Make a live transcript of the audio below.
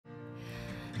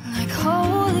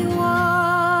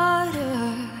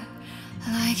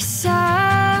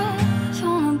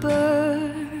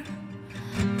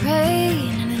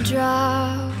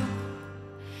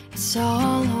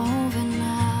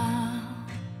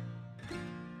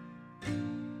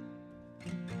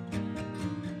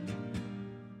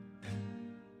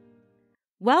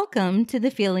Welcome to the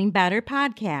Feeling Better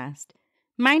podcast.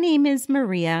 My name is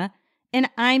Maria, and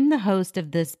I'm the host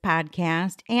of this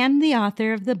podcast and the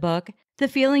author of the book, The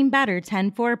Feeling Better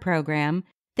 10-4 program,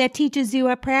 that teaches you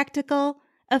a practical,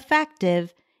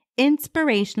 effective,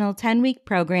 inspirational 10-week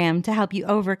program to help you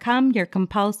overcome your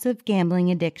compulsive gambling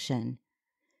addiction.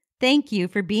 Thank you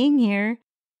for being here.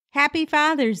 Happy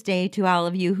Father's Day to all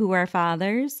of you who are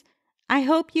fathers. I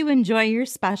hope you enjoy your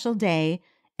special day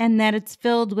and that it's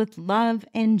filled with love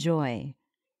and joy.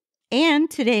 And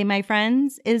today, my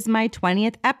friends, is my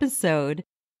 20th episode.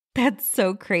 That's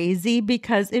so crazy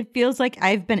because it feels like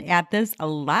I've been at this a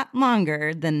lot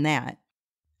longer than that.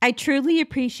 I truly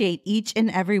appreciate each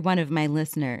and every one of my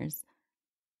listeners.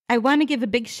 I want to give a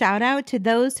big shout out to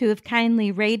those who have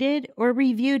kindly rated or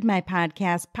reviewed my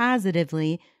podcast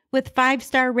positively with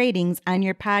 5-star ratings on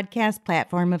your podcast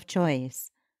platform of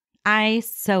choice. I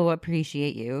so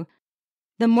appreciate you.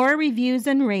 The more reviews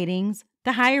and ratings,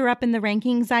 the higher up in the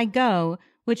rankings I go,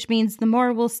 which means the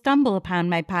more will stumble upon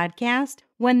my podcast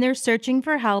when they're searching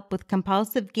for help with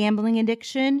compulsive gambling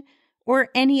addiction or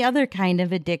any other kind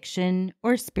of addiction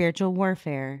or spiritual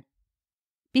warfare.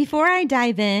 Before I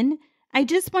dive in, I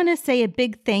just want to say a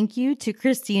big thank you to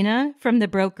Christina from the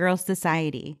Broke Girl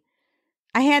Society.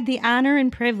 I had the honor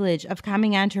and privilege of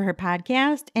coming onto her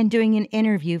podcast and doing an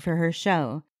interview for her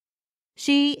show.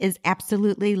 She is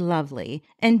absolutely lovely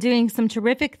and doing some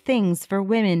terrific things for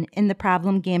women in the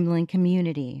problem gambling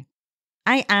community.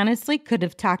 I honestly could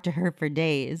have talked to her for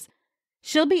days.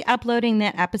 She'll be uploading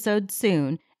that episode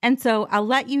soon, and so I'll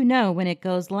let you know when it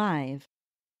goes live.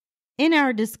 In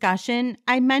our discussion,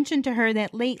 I mentioned to her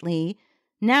that lately,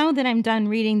 now that I'm done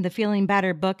reading the Feeling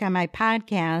Better book on my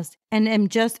podcast and am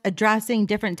just addressing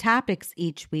different topics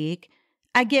each week,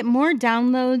 I get more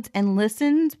downloads and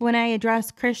listens when I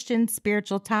address Christian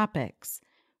spiritual topics,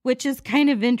 which is kind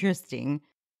of interesting.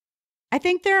 I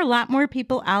think there are a lot more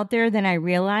people out there than I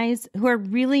realize who are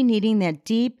really needing that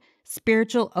deep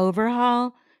spiritual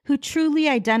overhaul, who truly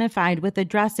identified with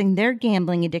addressing their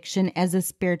gambling addiction as a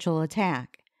spiritual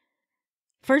attack.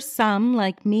 For some,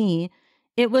 like me,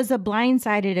 it was a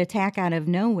blindsided attack out of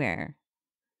nowhere.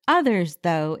 Others,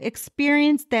 though,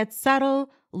 experienced that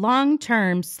subtle,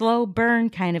 long-term, slow burn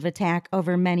kind of attack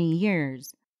over many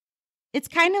years. It's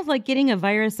kind of like getting a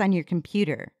virus on your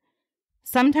computer.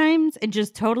 Sometimes it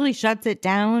just totally shuts it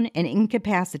down and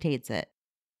incapacitates it.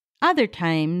 Other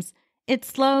times, it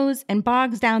slows and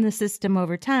bogs down the system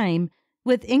over time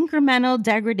with incremental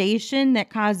degradation that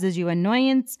causes you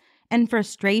annoyance and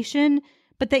frustration,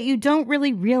 but that you don't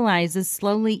really realize is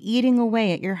slowly eating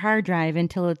away at your hard drive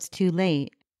until it's too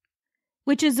late.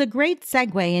 Which is a great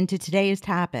segue into today's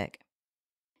topic.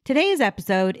 Today's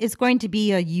episode is going to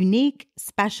be a unique,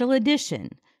 special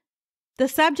edition. The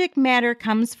subject matter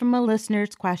comes from a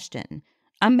listener's question,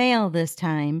 a male this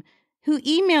time, who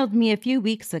emailed me a few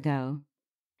weeks ago.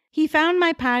 He found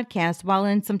my podcast while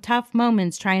in some tough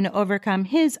moments trying to overcome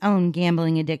his own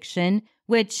gambling addiction,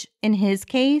 which, in his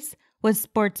case, was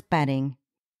sports betting.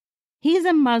 He's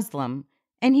a Muslim,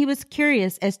 and he was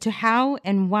curious as to how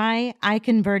and why I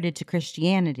converted to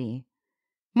Christianity.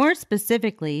 More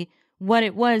specifically, what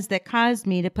it was that caused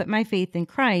me to put my faith in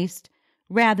Christ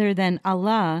rather than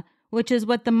Allah, which is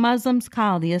what the Muslims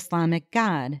call the Islamic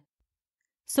God.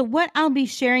 So what I'll be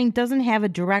sharing doesn't have a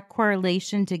direct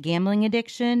correlation to gambling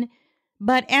addiction,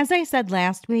 but as I said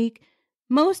last week,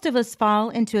 most of us fall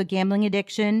into a gambling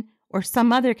addiction or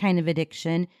some other kind of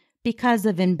addiction because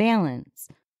of imbalance.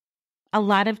 A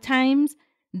lot of times,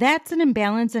 that's an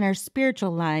imbalance in our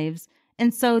spiritual lives,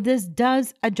 and so this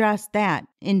does address that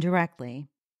indirectly.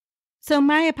 So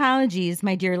my apologies,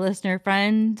 my dear listener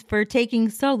friend, for taking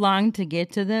so long to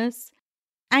get to this.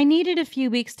 I needed a few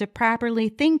weeks to properly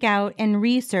think out and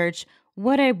research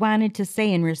what I wanted to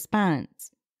say in response.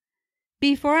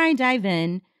 Before I dive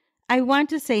in, I want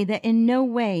to say that in no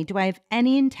way do I have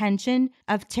any intention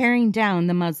of tearing down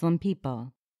the Muslim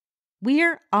people. We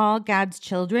are all God's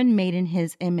children made in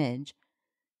His image.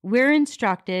 We're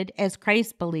instructed as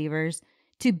Christ believers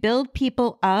to build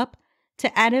people up,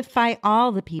 to edify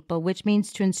all the people, which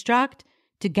means to instruct,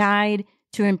 to guide,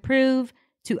 to improve,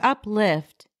 to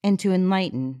uplift, and to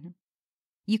enlighten.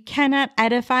 You cannot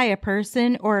edify a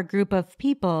person or a group of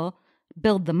people,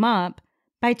 build them up,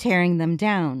 by tearing them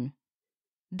down.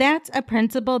 That's a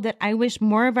principle that I wish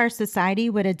more of our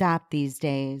society would adopt these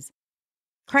days.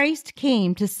 Christ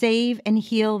came to save and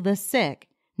heal the sick,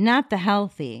 not the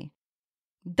healthy.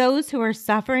 Those who are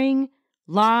suffering,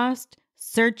 lost,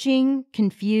 searching,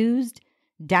 confused,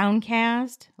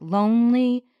 downcast,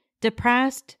 lonely,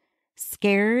 depressed,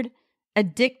 scared,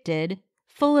 addicted,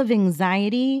 full of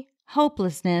anxiety,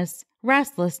 hopelessness,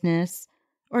 restlessness,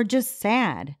 or just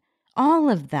sad. All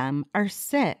of them are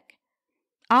sick.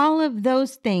 All of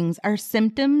those things are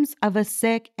symptoms of a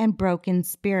sick and broken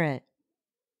spirit.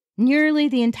 Nearly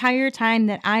the entire time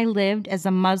that I lived as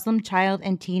a Muslim child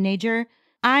and teenager,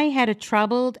 I had a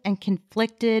troubled and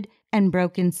conflicted and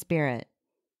broken spirit.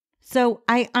 So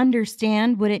I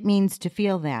understand what it means to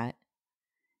feel that.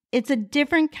 It's a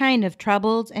different kind of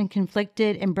troubled and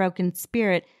conflicted and broken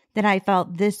spirit that I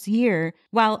felt this year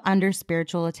while under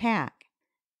spiritual attack.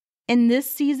 In this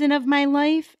season of my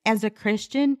life as a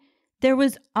Christian, there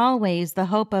was always the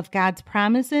hope of God's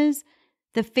promises,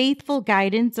 the faithful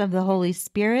guidance of the Holy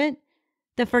Spirit,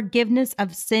 the forgiveness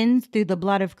of sins through the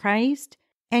blood of Christ,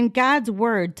 and God's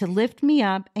word to lift me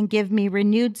up and give me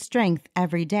renewed strength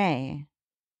every day.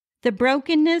 The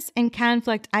brokenness and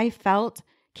conflict I felt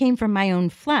came from my own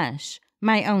flesh,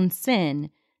 my own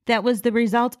sin, that was the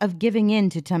result of giving in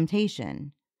to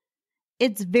temptation.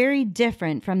 It's very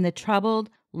different from the troubled,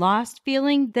 lost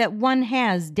feeling that one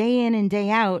has day in and day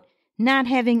out, not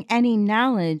having any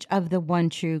knowledge of the one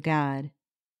true God.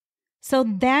 So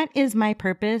that is my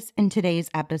purpose in today's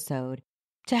episode,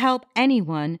 to help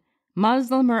anyone,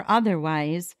 Muslim or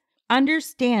otherwise,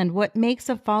 understand what makes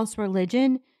a false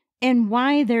religion and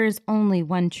why there is only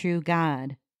one true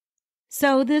God.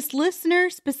 So this listener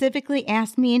specifically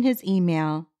asked me in his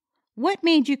email, what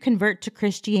made you convert to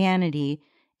Christianity,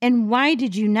 and why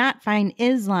did you not find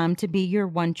Islam to be your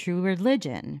one true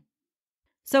religion?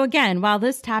 So again, while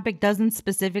this topic doesn't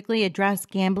specifically address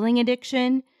gambling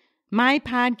addiction, my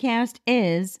podcast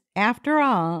is, after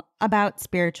all, about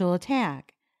spiritual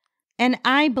attack. And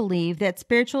I believe that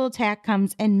spiritual attack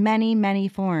comes in many, many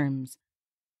forms.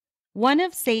 One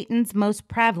of Satan's most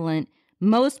prevalent,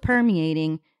 most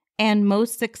permeating, and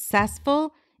most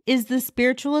successful is the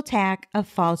spiritual attack of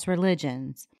false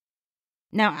religions.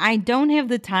 Now, I don't have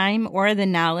the time or the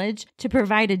knowledge to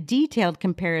provide a detailed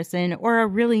comparison or a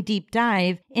really deep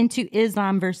dive into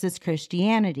Islam versus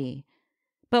Christianity.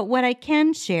 But what I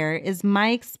can share is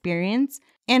my experience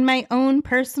and my own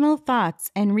personal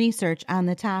thoughts and research on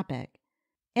the topic.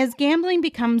 As gambling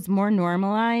becomes more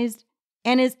normalized,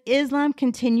 and as Islam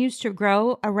continues to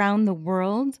grow around the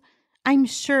world, I'm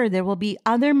sure there will be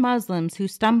other Muslims who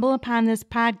stumble upon this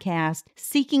podcast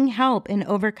seeking help in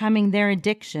overcoming their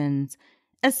addictions,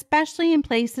 especially in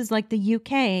places like the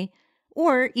UK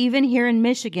or even here in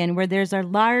Michigan, where there's a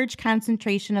large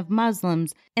concentration of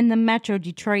Muslims in the Metro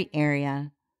Detroit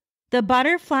area. The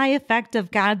butterfly effect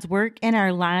of God's work in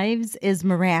our lives is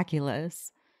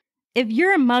miraculous. If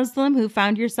you're a Muslim who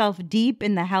found yourself deep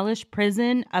in the hellish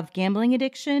prison of gambling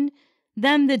addiction,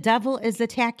 then the devil is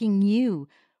attacking you,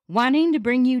 wanting to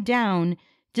bring you down,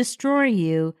 destroy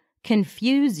you,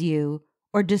 confuse you,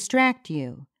 or distract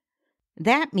you.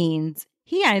 That means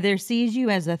he either sees you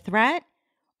as a threat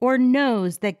or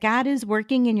knows that God is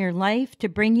working in your life to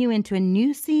bring you into a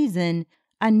new season,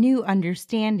 a new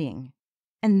understanding.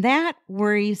 And that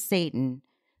worries Satan.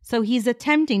 So he's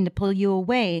attempting to pull you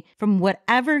away from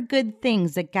whatever good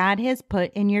things that God has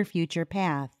put in your future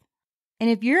path. And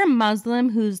if you're a Muslim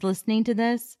who's listening to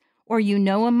this, or you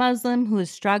know a Muslim who is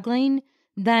struggling,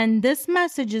 then this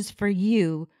message is for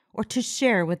you or to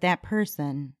share with that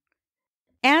person.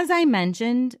 As I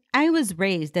mentioned, I was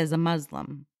raised as a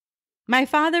Muslim. My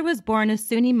father was born a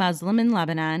Sunni Muslim in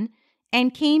Lebanon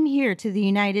and came here to the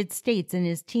United States in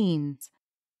his teens.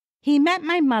 He met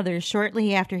my mother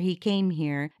shortly after he came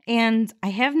here, and I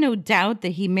have no doubt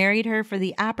that he married her for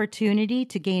the opportunity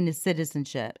to gain his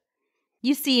citizenship.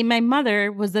 You see, my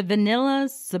mother was a vanilla,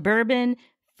 suburban,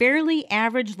 fairly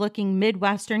average-looking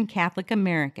Midwestern Catholic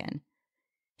American.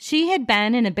 She had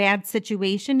been in a bad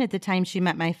situation at the time she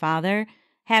met my father,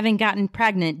 having gotten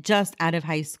pregnant just out of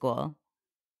high school.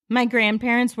 My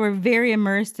grandparents were very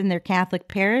immersed in their Catholic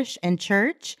parish and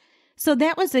church, so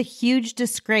that was a huge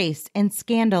disgrace and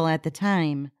scandal at the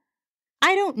time.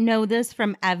 I don't know this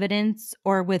from evidence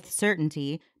or with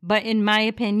certainty, but in my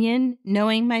opinion,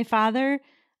 knowing my father,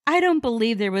 I don't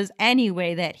believe there was any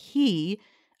way that he,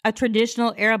 a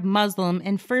traditional Arab Muslim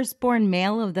and firstborn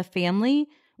male of the family,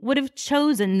 would have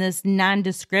chosen this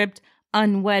nondescript,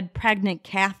 unwed, pregnant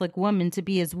Catholic woman to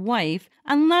be his wife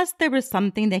unless there was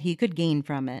something that he could gain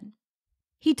from it.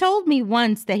 He told me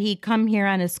once that he'd come here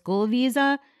on a school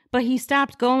visa, but he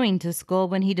stopped going to school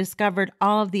when he discovered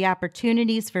all of the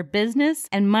opportunities for business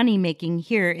and money-making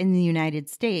here in the United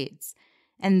States,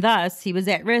 and thus he was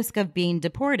at risk of being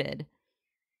deported.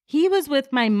 He was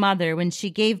with my mother when she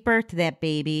gave birth to that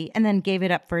baby and then gave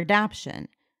it up for adoption.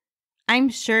 I'm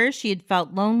sure she had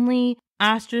felt lonely,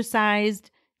 ostracized,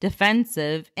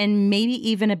 defensive, and maybe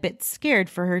even a bit scared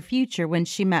for her future when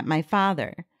she met my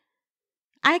father.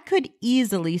 I could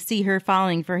easily see her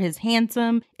falling for his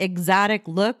handsome, exotic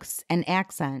looks and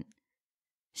accent.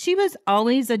 She was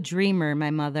always a dreamer,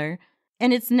 my mother,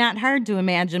 and it's not hard to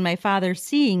imagine my father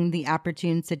seeing the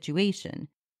opportune situation.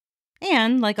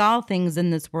 And, like all things in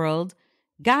this world,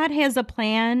 God has a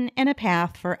plan and a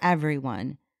path for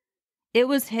everyone. It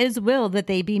was His will that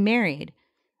they be married.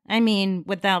 I mean,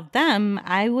 without them,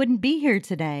 I wouldn't be here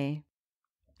today.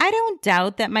 I don't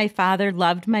doubt that my father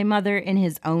loved my mother in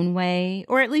his own way,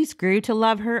 or at least grew to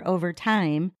love her over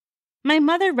time. My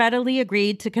mother readily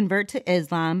agreed to convert to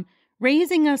Islam,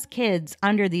 raising us kids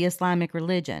under the Islamic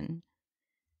religion.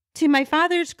 To my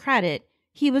father's credit,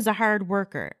 he was a hard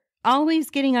worker,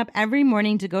 always getting up every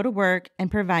morning to go to work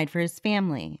and provide for his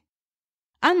family.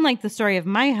 Unlike the story of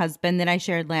my husband that I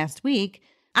shared last week,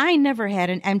 I never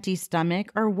had an empty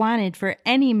stomach or wanted for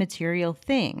any material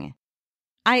thing.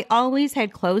 I always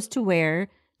had clothes to wear,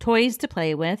 toys to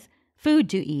play with, food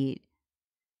to eat.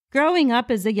 Growing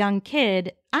up as a young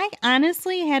kid, I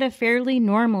honestly had a fairly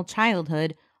normal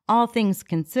childhood, all things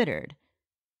considered.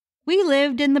 We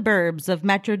lived in the burbs of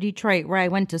Metro Detroit where I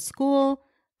went to school,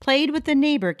 played with the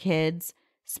neighbor kids,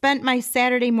 spent my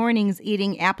Saturday mornings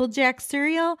eating Applejack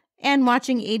cereal and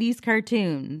watching 80s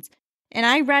cartoons, and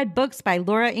I read books by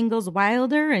Laura Ingalls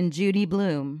Wilder and Judy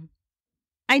Blume.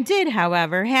 I did,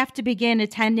 however, have to begin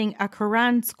attending a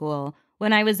Quran school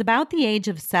when I was about the age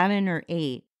of 7 or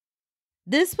 8.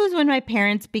 This was when my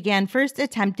parents began first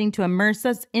attempting to immerse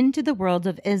us into the world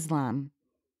of Islam.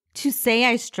 To say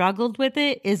I struggled with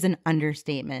it is an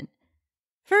understatement.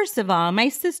 First of all, my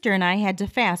sister and I had to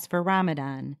fast for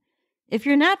Ramadan. If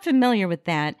you're not familiar with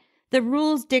that, the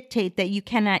rules dictate that you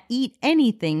cannot eat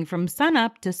anything from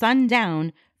sunup to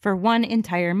sundown for one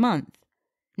entire month.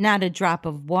 Not a drop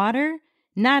of water,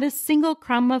 not a single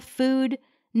crumb of food,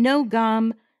 no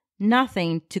gum,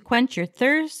 nothing to quench your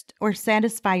thirst or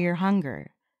satisfy your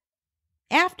hunger.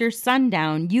 After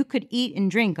sundown, you could eat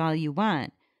and drink all you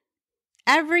want.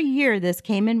 Every year this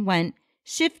came and went,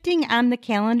 shifting on the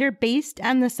calendar based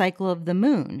on the cycle of the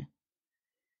moon.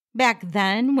 Back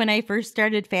then, when I first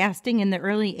started fasting in the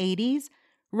early 80s,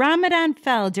 Ramadan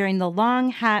fell during the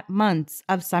long, hot months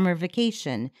of summer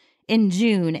vacation in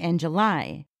June and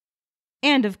July.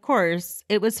 And of course,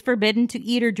 it was forbidden to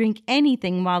eat or drink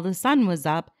anything while the sun was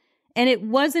up, and it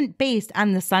wasn't based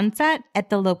on the sunset at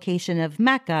the location of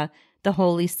Mecca, the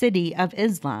holy city of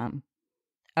Islam.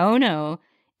 Oh no,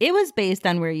 it was based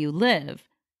on where you live.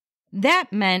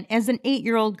 That meant as an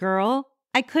 8-year-old girl,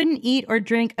 I couldn't eat or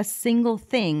drink a single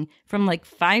thing from like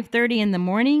 5:30 in the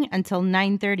morning until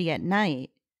 9:30 at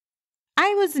night.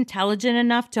 I was intelligent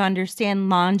enough to understand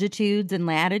longitudes and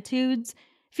latitudes,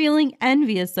 feeling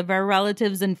envious of our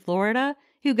relatives in Florida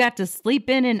who got to sleep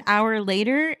in an hour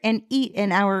later and eat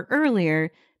an hour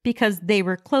earlier because they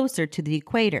were closer to the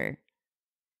equator.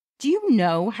 Do you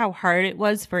know how hard it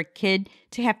was for a kid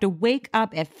to have to wake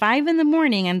up at 5 in the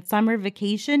morning on summer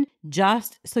vacation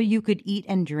just so you could eat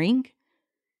and drink?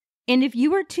 And if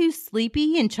you were too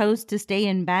sleepy and chose to stay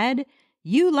in bed,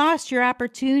 you lost your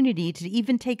opportunity to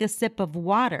even take a sip of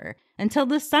water until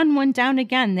the sun went down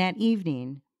again that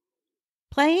evening.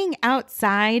 Playing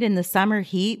outside in the summer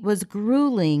heat was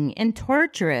grueling and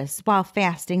torturous while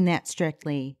fasting that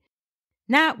strictly.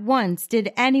 Not once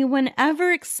did anyone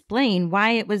ever explain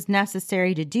why it was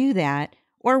necessary to do that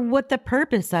or what the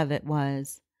purpose of it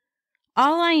was.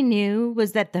 All I knew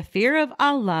was that the fear of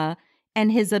Allah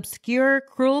and His obscure,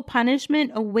 cruel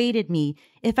punishment awaited me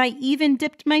if I even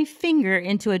dipped my finger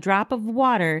into a drop of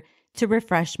water to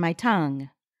refresh my tongue.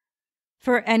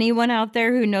 For anyone out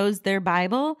there who knows their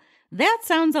Bible, that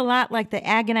sounds a lot like the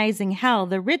agonizing hell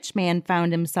the rich man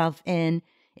found himself in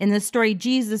the story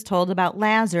Jesus told about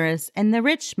Lazarus and the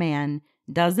rich man,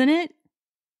 doesn't it?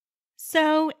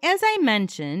 So, as I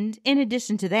mentioned, in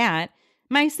addition to that,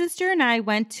 my sister and I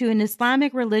went to an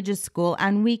Islamic religious school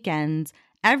on weekends,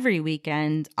 every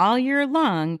weekend, all year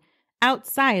long,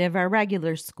 outside of our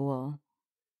regular school.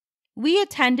 We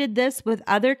attended this with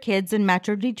other kids in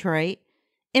Metro Detroit,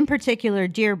 in particular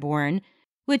Dearborn,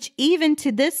 which even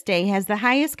to this day has the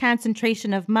highest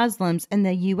concentration of Muslims in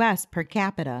the U.S. per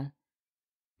capita.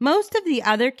 Most of the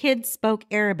other kids spoke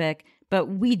Arabic, but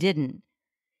we didn't.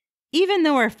 Even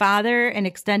though our father and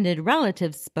extended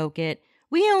relatives spoke it,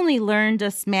 we only learned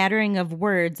a smattering of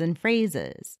words and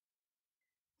phrases.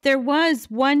 There was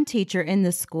one teacher in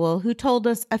the school who told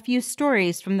us a few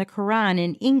stories from the Quran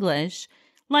in English,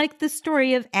 like the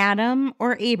story of Adam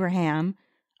or Abraham,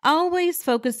 always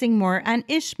focusing more on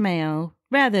Ishmael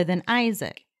rather than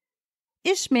Isaac.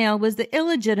 Ishmael was the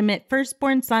illegitimate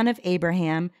firstborn son of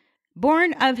Abraham,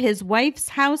 born of his wife's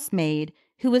housemaid,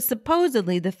 who was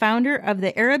supposedly the founder of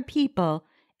the Arab people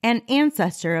and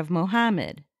ancestor of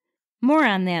Mohammed. More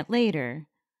on that later.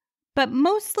 But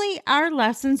mostly our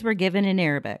lessons were given in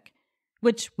Arabic,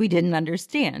 which we didn't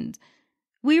understand.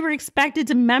 We were expected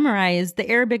to memorize the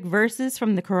Arabic verses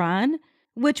from the Quran,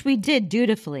 which we did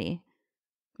dutifully.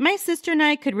 My sister and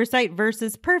I could recite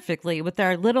verses perfectly with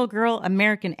our little girl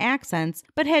American accents,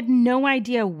 but had no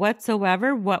idea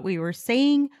whatsoever what we were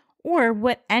saying or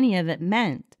what any of it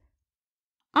meant.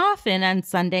 Often on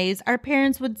Sundays, our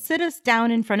parents would sit us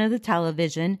down in front of the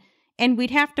television, and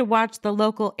we'd have to watch the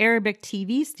local Arabic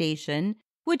TV station,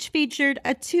 which featured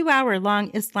a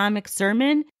 2-hour-long Islamic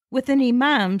sermon with an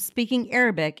imam speaking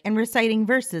Arabic and reciting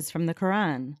verses from the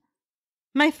Quran.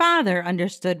 My father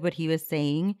understood what he was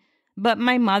saying, but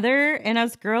my mother and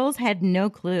us girls had no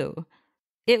clue.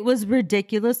 It was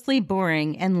ridiculously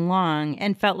boring and long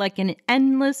and felt like an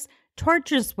endless,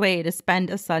 torturous way to spend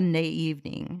a Sunday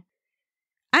evening.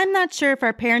 I'm not sure if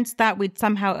our parents thought we'd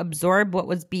somehow absorb what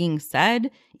was being said,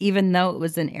 even though it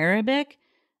was in Arabic.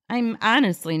 I'm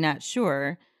honestly not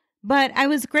sure, but I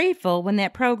was grateful when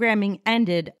that programming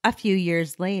ended a few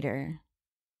years later.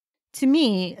 To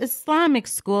me, Islamic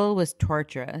school was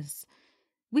torturous.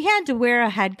 We had to wear a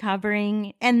head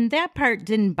covering, and that part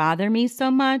didn't bother me so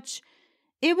much.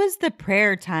 It was the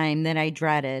prayer time that I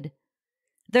dreaded.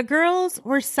 The girls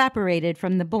were separated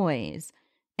from the boys,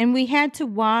 and we had to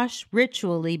wash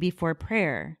ritually before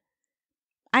prayer.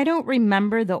 I don't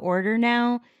remember the order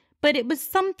now, but it was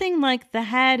something like the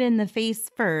head and the face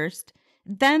first,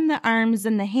 then the arms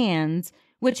and the hands,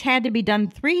 which had to be done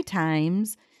 3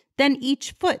 times, then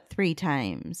each foot 3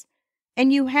 times.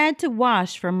 And you had to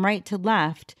wash from right to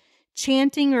left,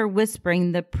 chanting or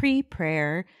whispering the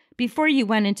pre-prayer before you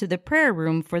went into the prayer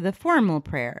room for the formal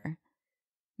prayer.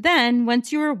 Then,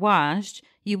 once you were washed,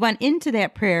 you went into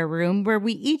that prayer room where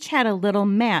we each had a little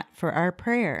mat for our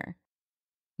prayer.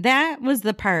 That was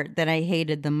the part that I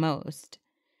hated the most.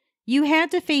 You had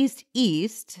to face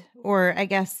east, or I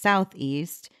guess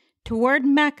southeast, toward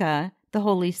Mecca, the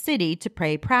holy city, to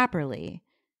pray properly.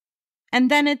 And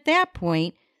then at that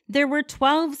point, there were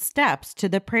 12 steps to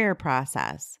the prayer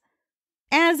process.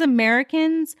 As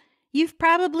Americans, you've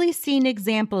probably seen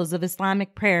examples of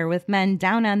Islamic prayer with men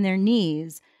down on their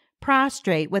knees,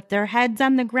 prostrate with their heads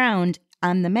on the ground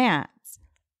on the mats.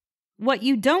 What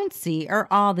you don't see are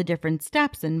all the different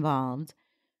steps involved.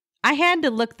 I had to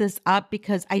look this up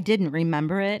because I didn't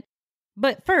remember it.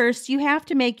 But first, you have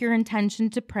to make your intention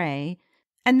to pray,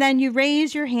 and then you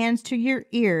raise your hands to your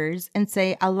ears and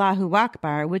say Allahu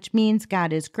Akbar, which means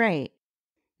God is great.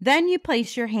 Then you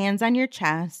place your hands on your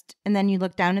chest, and then you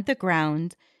look down at the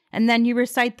ground, and then you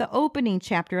recite the opening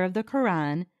chapter of the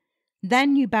Quran.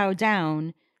 Then you bow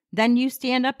down, then you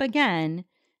stand up again,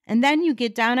 and then you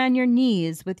get down on your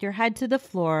knees with your head to the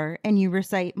floor and you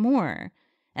recite more.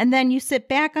 And then you sit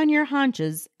back on your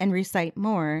haunches and recite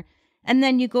more, and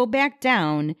then you go back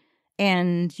down,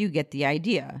 and you get the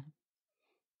idea.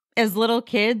 As little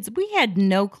kids, we had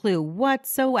no clue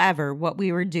whatsoever what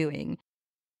we were doing.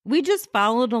 We just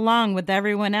followed along with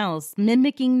everyone else,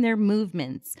 mimicking their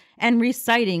movements and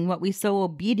reciting what we so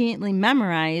obediently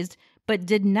memorized but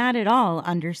did not at all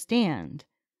understand.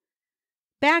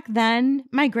 Back then,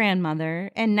 my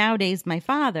grandmother, and nowadays my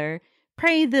father,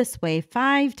 pray this way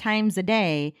 5 times a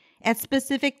day at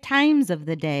specific times of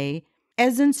the day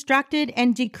as instructed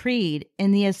and decreed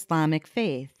in the Islamic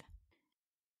faith.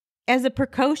 As a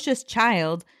precocious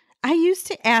child, I used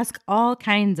to ask all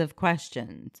kinds of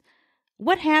questions.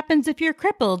 What happens if you're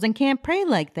crippled and can't pray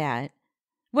like that?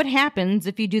 What happens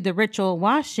if you do the ritual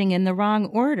washing in the wrong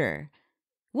order?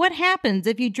 What happens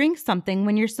if you drink something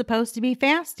when you're supposed to be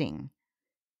fasting?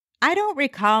 I don't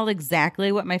recall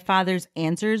exactly what my father's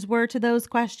answers were to those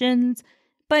questions,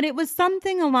 but it was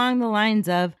something along the lines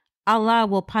of, Allah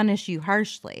will punish you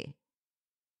harshly.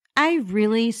 I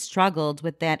really struggled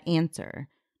with that answer.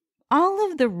 All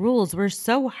of the rules were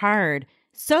so hard,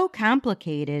 so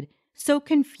complicated, so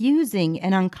confusing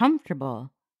and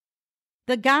uncomfortable.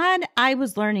 The God I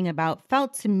was learning about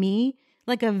felt to me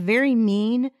like a very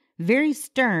mean, very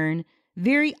stern,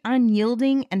 very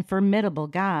unyielding and formidable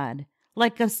God,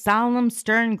 like a solemn,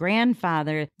 stern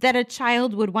grandfather that a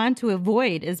child would want to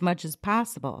avoid as much as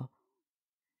possible.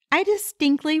 I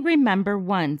distinctly remember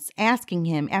once asking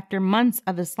him after months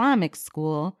of Islamic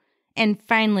school and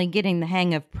finally getting the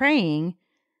hang of praying,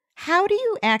 how do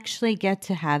you actually get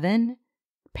to heaven?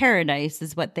 Paradise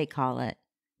is what they call it.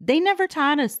 They never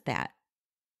taught us that.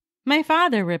 My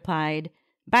father replied,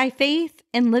 by faith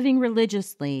and living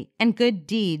religiously and good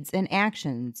deeds and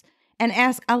actions, and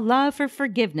ask Allah for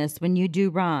forgiveness when you do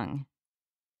wrong.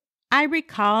 I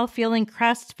recall feeling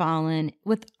crestfallen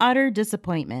with utter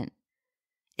disappointment.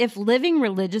 If living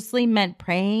religiously meant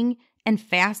praying and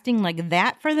fasting like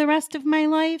that for the rest of my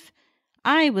life,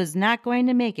 I was not going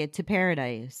to make it to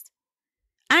paradise.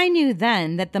 I knew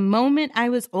then that the moment I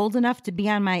was old enough to be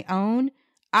on my own,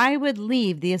 I would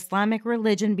leave the Islamic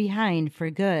religion behind for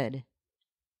good.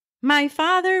 My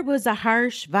father was a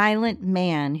harsh, violent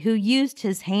man who used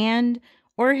his hand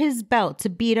or his belt to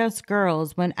beat us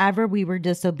girls whenever we were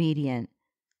disobedient.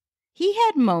 He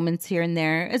had moments here and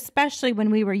there, especially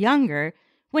when we were younger,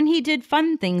 when he did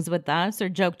fun things with us or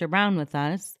joked around with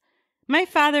us. My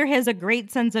father has a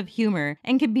great sense of humor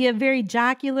and can be a very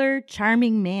jocular,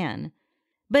 charming man.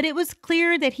 But it was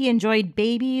clear that he enjoyed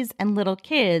babies and little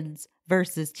kids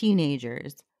versus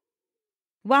teenagers.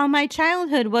 While my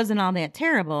childhood wasn't all that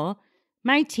terrible,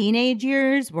 my teenage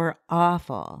years were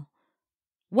awful.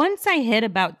 Once I hit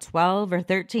about 12 or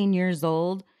 13 years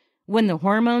old, when the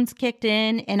hormones kicked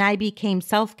in and I became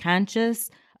self-conscious,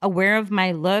 aware of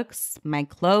my looks, my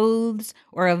clothes,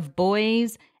 or of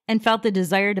boys, and felt the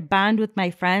desire to bond with my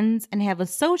friends and have a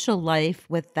social life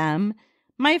with them,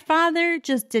 my father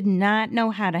just did not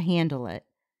know how to handle it.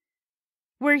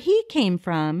 Where he came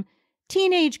from,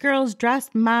 teenage girls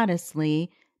dressed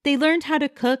modestly. They learned how to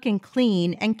cook and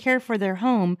clean and care for their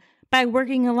home by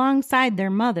working alongside their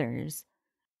mothers.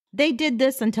 They did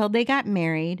this until they got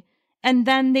married, and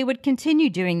then they would continue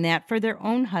doing that for their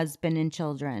own husband and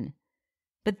children.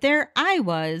 But there I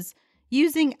was,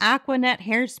 using Aquanet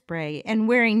hairspray and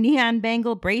wearing neon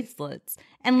bangle bracelets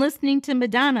and listening to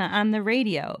Madonna on the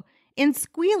radio and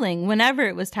squealing whenever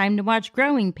it was time to watch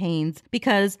Growing Pains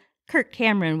because Kirk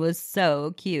Cameron was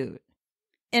so cute.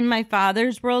 In my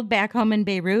father's world back home in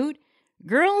Beirut,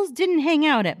 girls didn't hang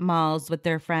out at malls with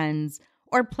their friends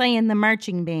or play in the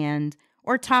marching band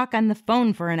or talk on the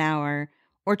phone for an hour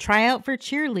or try out for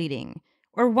cheerleading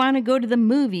or want to go to the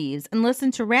movies and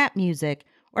listen to rap music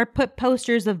or put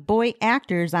posters of boy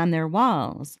actors on their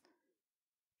walls.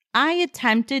 I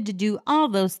attempted to do all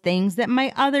those things that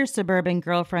my other suburban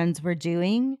girlfriends were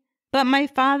doing, but my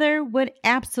father would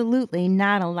absolutely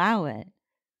not allow it.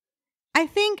 I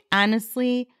think,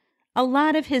 honestly, a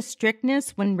lot of his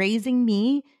strictness when raising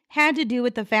me had to do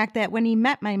with the fact that when he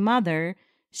met my mother,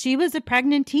 she was a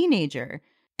pregnant teenager,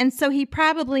 and so he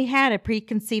probably had a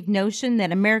preconceived notion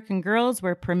that American girls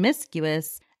were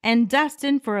promiscuous and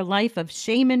destined for a life of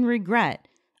shame and regret,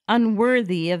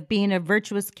 unworthy of being a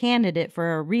virtuous candidate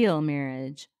for a real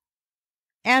marriage.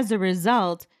 As a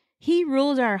result, he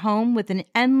ruled our home with an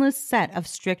endless set of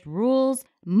strict rules,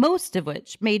 most of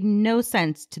which made no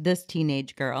sense to this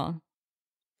teenage girl.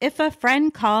 If a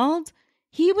friend called,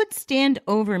 he would stand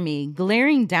over me,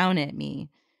 glaring down at me.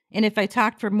 And if I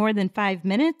talked for more than 5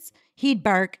 minutes, he'd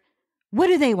bark, "What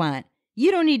do they want?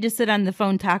 You don't need to sit on the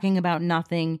phone talking about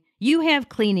nothing. You have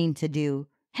cleaning to do.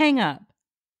 Hang up."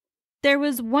 There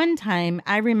was one time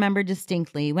I remember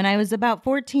distinctly when I was about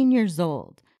 14 years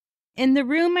old. In the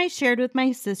room I shared with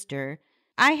my sister,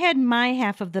 I had my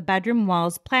half of the bedroom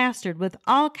walls plastered with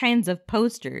all kinds of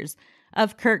posters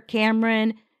of Kirk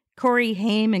Cameron, Corey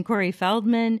Haim and Corey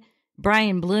Feldman,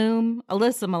 Brian Bloom,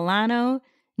 Alyssa Milano,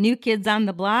 New Kids on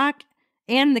the Block,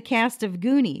 and the cast of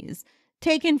Goonies,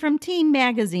 taken from teen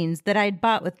magazines that I'd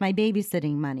bought with my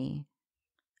babysitting money.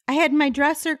 I had my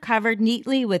dresser covered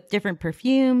neatly with different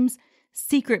perfumes,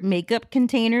 secret makeup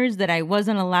containers that I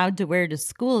wasn't allowed to wear to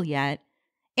school yet,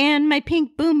 and my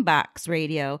pink boombox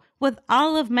radio with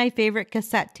all of my favorite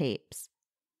cassette tapes.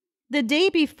 The day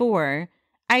before,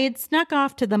 I had snuck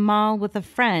off to the mall with a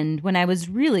friend when I was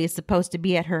really supposed to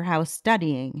be at her house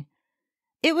studying.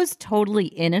 It was totally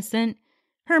innocent.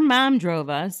 Her mom drove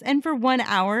us, and for 1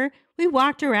 hour, we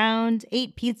walked around,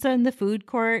 ate pizza in the food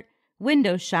court,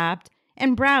 window shopped,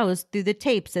 and browsed through the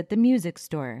tapes at the music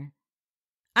store.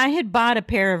 I had bought a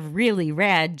pair of really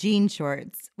rad jean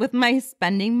shorts with my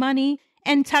spending money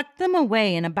and tucked them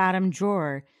away in a bottom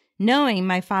drawer, knowing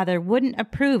my father wouldn't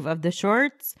approve of the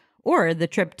shorts or the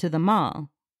trip to the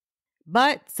mall.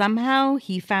 But somehow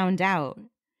he found out.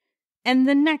 And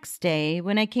the next day,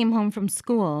 when I came home from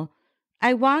school,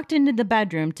 I walked into the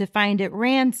bedroom to find it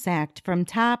ransacked from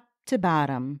top to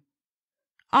bottom.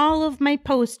 All of my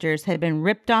posters had been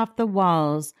ripped off the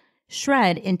walls,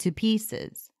 shred into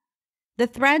pieces. The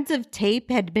threads of tape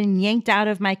had been yanked out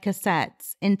of my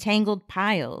cassettes in tangled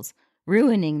piles,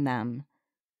 ruining them.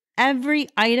 Every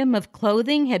item of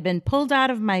clothing had been pulled out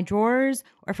of my drawers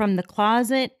or from the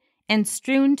closet and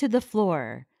strewn to the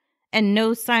floor, and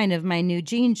no sign of my new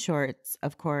jean shorts,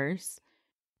 of course.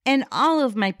 And all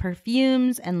of my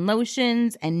perfumes and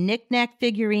lotions and knick-knack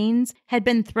figurines had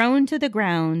been thrown to the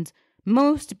ground,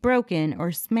 most broken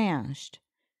or smashed.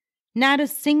 Not a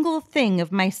single thing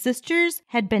of my sister's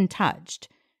had been touched,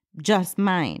 just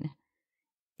mine.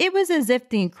 It was as if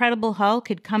the Incredible Hulk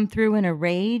had come through in a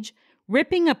rage,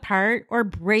 ripping apart or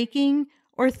breaking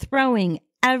or throwing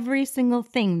every single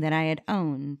thing that I had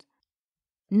owned.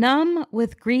 Numb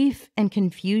with grief and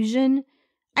confusion,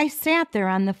 I sat there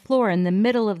on the floor in the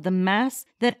middle of the mess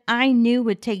that I knew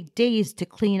would take days to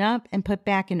clean up and put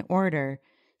back in order,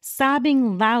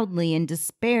 sobbing loudly in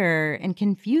despair and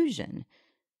confusion.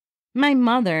 My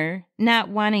mother, not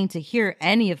wanting to hear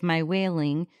any of my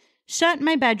wailing, shut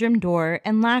my bedroom door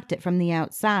and locked it from the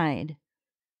outside.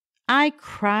 I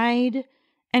cried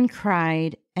and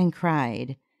cried and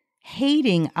cried,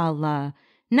 hating Allah,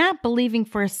 not believing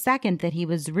for a second that He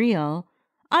was real.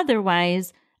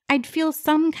 Otherwise, I'd feel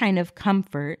some kind of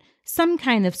comfort, some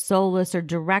kind of solace or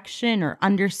direction or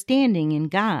understanding in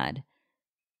God.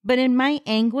 But in my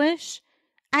anguish,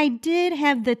 I did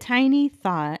have the tiny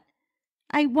thought,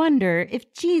 I wonder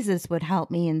if Jesus would help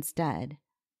me instead.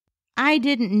 I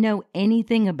didn't know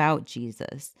anything about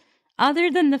Jesus, other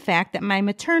than the fact that my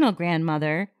maternal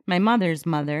grandmother, my mother's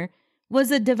mother, was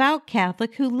a devout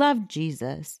Catholic who loved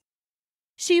Jesus.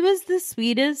 She was the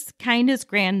sweetest, kindest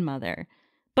grandmother,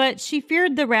 but she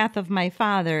feared the wrath of my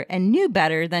father and knew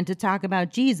better than to talk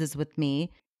about Jesus with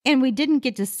me, and we didn't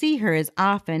get to see her as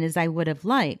often as I would have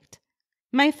liked.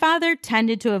 My father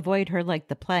tended to avoid her like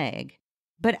the plague,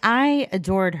 but I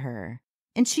adored her,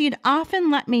 and she had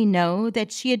often let me know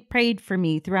that she had prayed for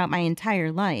me throughout my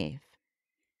entire life.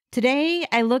 Today,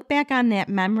 I look back on that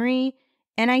memory,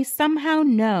 and I somehow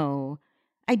know,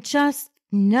 I just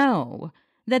know,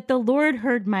 that the Lord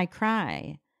heard my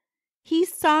cry. He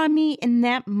saw me in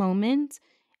that moment,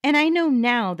 and I know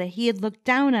now that He had looked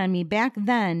down on me back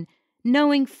then,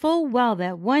 knowing full well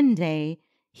that one day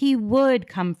He would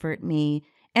comfort me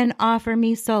and offer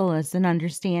me solace and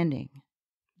understanding.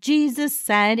 Jesus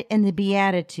said in the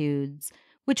Beatitudes,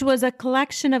 which was a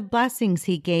collection of blessings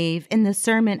He gave in the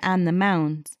Sermon on the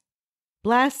Mount,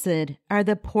 "Blessed are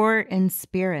the poor in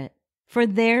spirit, for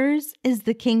theirs is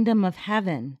the kingdom of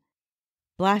heaven.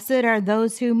 Blessed are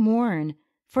those who mourn,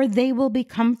 for they will be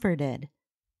comforted.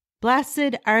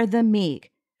 Blessed are the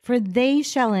meek, for they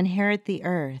shall inherit the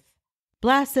earth.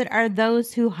 Blessed are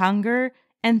those who hunger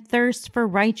and thirst for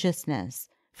righteousness,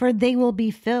 for they will be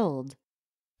filled.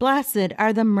 Blessed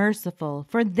are the merciful,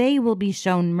 for they will be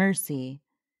shown mercy.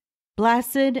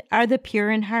 Blessed are the pure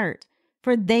in heart,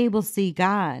 for they will see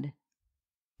God.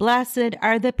 Blessed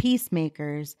are the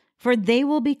peacemakers, for they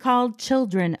will be called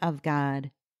children of God.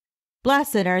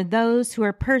 Blessed are those who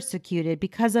are persecuted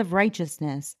because of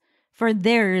righteousness, for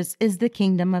theirs is the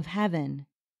kingdom of heaven.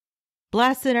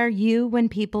 Blessed are you when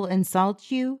people insult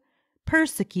you,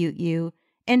 persecute you,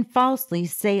 and falsely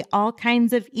say all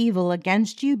kinds of evil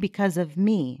against you because of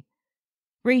me.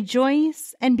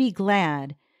 Rejoice and be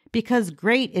glad, because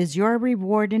great is your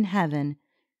reward in heaven,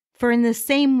 for in the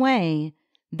same way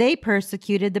they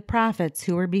persecuted the prophets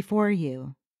who were before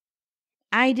you."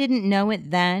 I didn't know it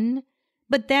then,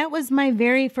 but that was my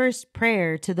very first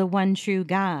prayer to the one true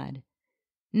God.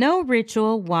 No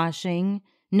ritual washing,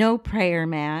 no prayer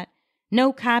mat,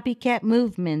 no copycat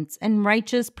movements and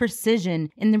righteous precision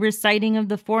in the reciting of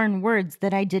the foreign words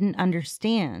that I didn't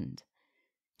understand.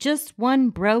 Just one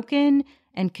broken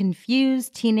and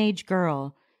confused teenage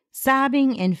girl,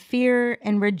 sobbing in fear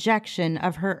and rejection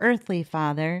of her earthly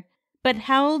father, but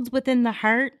held within the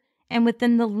heart and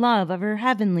within the love of her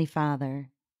heavenly Father.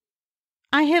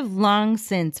 I have long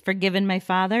since forgiven my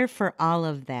father for all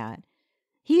of that.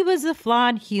 He was a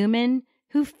flawed human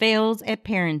who fails at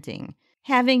parenting,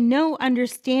 having no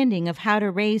understanding of how to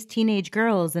raise teenage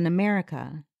girls in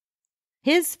America.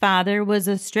 His father was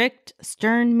a strict,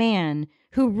 stern man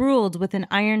who ruled with an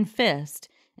iron fist,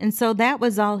 and so that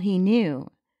was all he knew.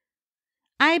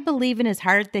 I believe in his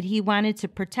heart that he wanted to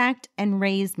protect and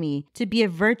raise me to be a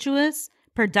virtuous,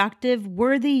 productive,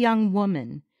 worthy young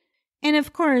woman. And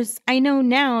of course, I know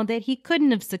now that he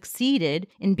couldn't have succeeded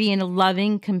in being a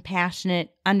loving,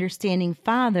 compassionate, understanding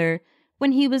father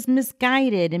when he was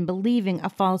misguided in believing a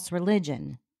false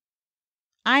religion.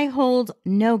 I hold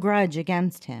no grudge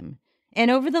against him,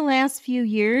 and over the last few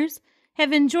years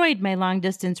have enjoyed my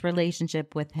long-distance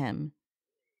relationship with him.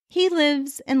 He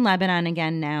lives in Lebanon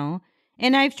again now,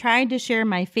 and I've tried to share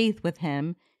my faith with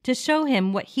him to show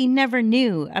him what he never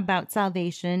knew about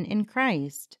salvation in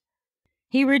Christ.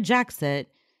 He rejects it,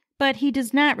 but he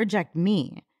does not reject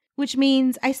me, which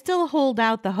means I still hold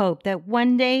out the hope that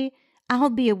one day I'll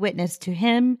be a witness to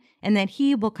him and that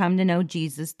he will come to know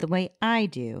Jesus the way I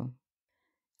do.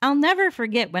 I'll never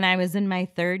forget when I was in my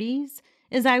 30s,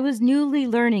 as I was newly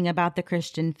learning about the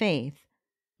Christian faith.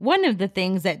 One of the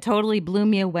things that totally blew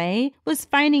me away was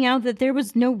finding out that there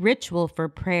was no ritual for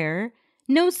prayer,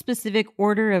 no specific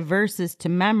order of verses to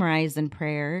memorize in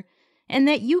prayer, and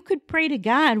that you could pray to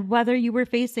God whether you were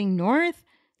facing north,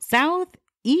 south,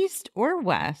 east, or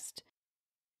west.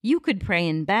 You could pray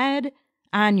in bed,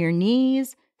 on your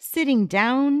knees, sitting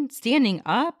down, standing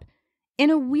up, in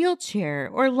a wheelchair,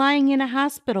 or lying in a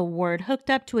hospital ward hooked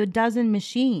up to a dozen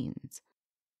machines.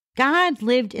 God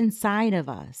lived inside of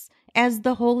us as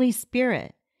the Holy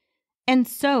Spirit. And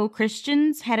so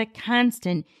Christians had a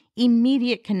constant,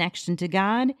 immediate connection to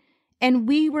God, and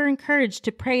we were encouraged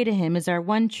to pray to Him as our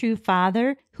one true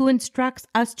Father who instructs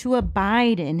us to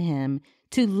abide in Him,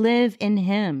 to live in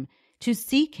Him, to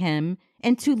seek Him,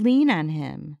 and to lean on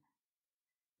Him.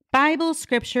 Bible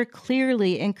scripture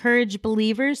clearly encouraged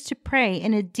believers to pray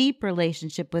in a deep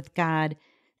relationship with God,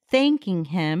 thanking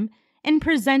Him and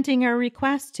presenting our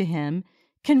requests to Him,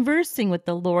 conversing with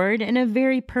the Lord in a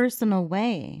very personal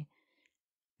way.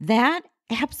 That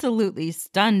absolutely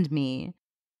stunned me.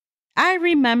 I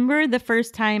remember the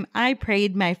first time I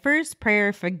prayed my first prayer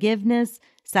of forgiveness,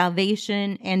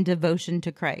 salvation, and devotion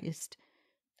to Christ.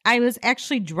 I was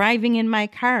actually driving in my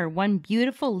car one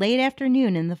beautiful late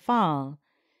afternoon in the fall,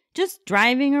 just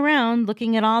driving around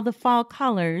looking at all the fall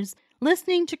colors,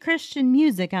 listening to Christian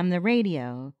music on the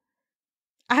radio.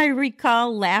 I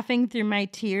recall laughing through my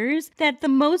tears that the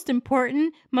most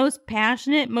important, most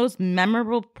passionate, most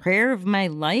memorable prayer of my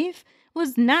life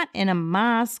was not in a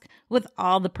mosque with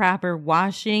all the proper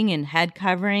washing and head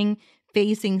covering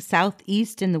facing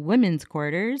southeast in the women's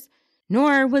quarters,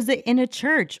 nor was it in a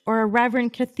church or a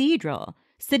reverend cathedral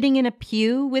sitting in a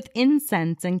pew with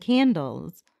incense and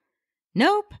candles.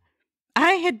 Nope,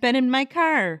 I had been in my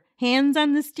car, hands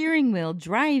on the steering wheel,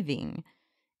 driving,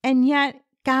 and yet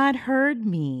God heard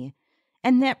me,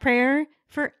 and that prayer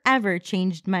forever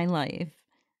changed my life.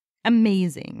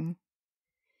 Amazing.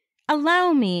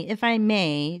 Allow me, if I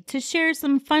may, to share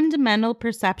some fundamental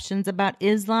perceptions about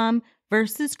Islam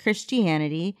versus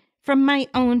Christianity from my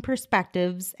own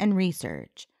perspectives and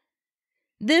research.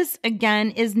 This,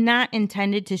 again, is not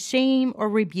intended to shame or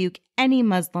rebuke any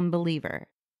Muslim believer.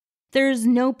 There is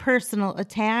no personal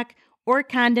attack or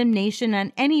condemnation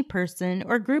on any person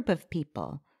or group of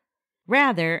people.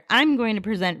 Rather, I'm going to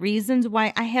present reasons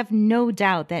why I have no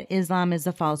doubt that Islam is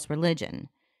a false religion.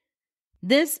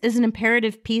 This is an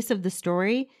imperative piece of the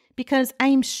story because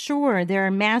I'm sure there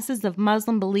are masses of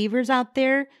Muslim believers out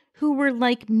there who were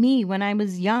like me when I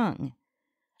was young.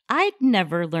 I'd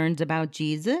never learned about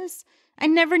Jesus. I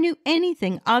never knew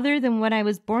anything other than what I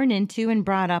was born into and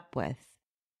brought up with.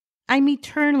 I'm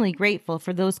eternally grateful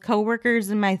for those coworkers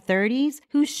in my 30s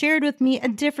who shared with me a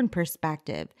different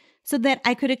perspective so that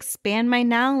I could expand my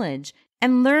knowledge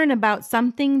and learn about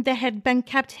something that had been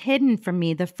kept hidden from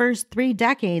me the first 3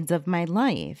 decades of my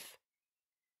life.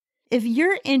 If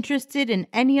you're interested in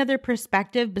any other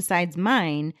perspective besides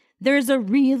mine, there's a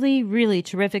really, really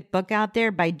terrific book out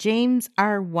there by James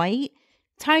R. White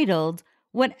titled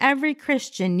What Every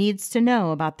Christian Needs to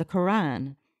Know About the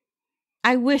Quran.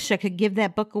 I wish I could give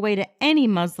that book away to any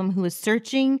Muslim who is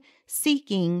searching,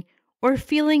 seeking, or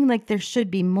feeling like there should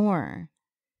be more.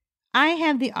 I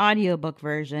have the audiobook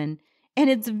version, and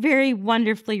it's very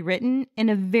wonderfully written in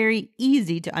a very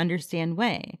easy to understand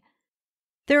way.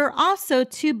 There are also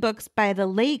 2 books by the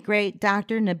late great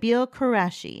Dr. Nabil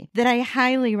Qureshi that I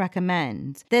highly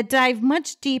recommend that dive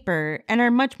much deeper and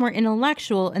are much more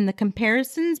intellectual in the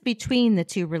comparisons between the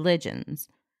 2 religions.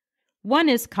 One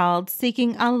is called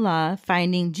Seeking Allah,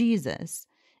 Finding Jesus,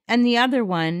 and the other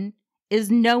one is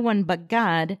No One But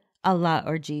God, Allah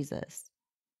or Jesus.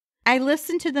 I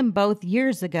listened to them both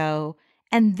years ago,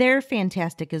 and they're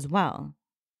fantastic as well.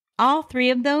 All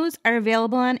 3 of those are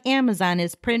available on Amazon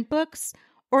as print books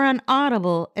or on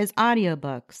Audible as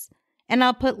audiobooks, and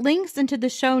I'll put links into the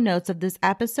show notes of this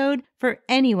episode for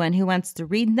anyone who wants to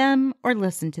read them or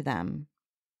listen to them.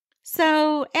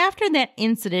 So, after that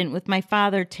incident with my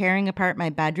father tearing apart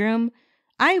my bedroom,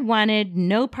 I wanted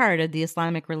no part of the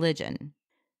Islamic religion.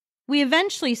 We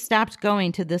eventually stopped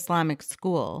going to the Islamic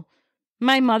school.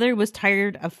 My mother was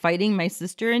tired of fighting my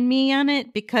sister and me on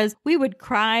it because we would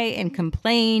cry and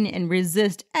complain and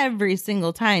resist every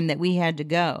single time that we had to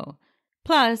go.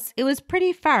 Plus, it was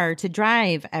pretty far to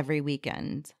drive every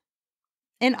weekend.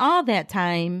 In all that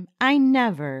time, I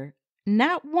never,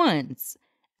 not once,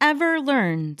 ever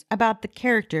learned about the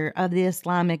character of the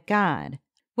Islamic God,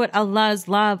 what Allah's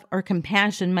love or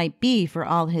compassion might be for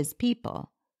all His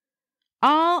people.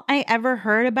 All I ever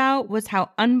heard about was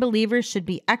how unbelievers should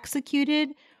be executed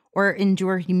or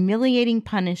endure humiliating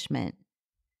punishment.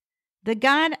 The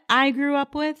God I grew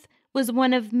up with was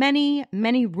one of many,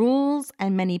 many rules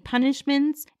and many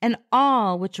punishments, and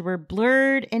all which were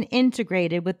blurred and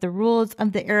integrated with the rules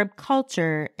of the Arab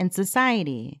culture and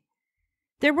society.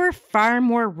 There were far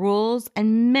more rules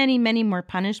and many, many more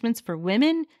punishments for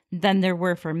women than there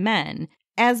were for men,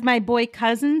 as my boy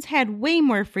cousins had way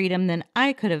more freedom than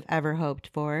I could have ever hoped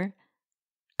for.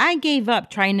 I gave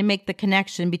up trying to make the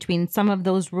connection between some of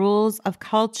those rules of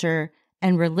culture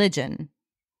and religion.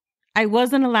 I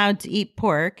wasn't allowed to eat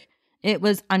pork. It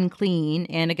was unclean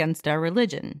and against our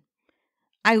religion.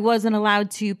 I wasn't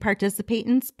allowed to participate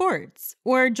in sports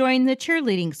or join the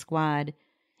cheerleading squad.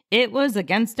 It was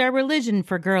against our religion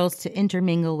for girls to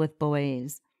intermingle with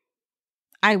boys.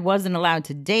 I wasn't allowed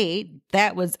to date.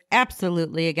 That was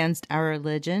absolutely against our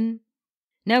religion.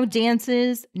 No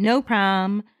dances, no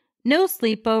prom, no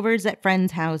sleepovers at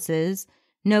friends' houses,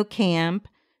 no camp,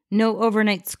 no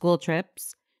overnight school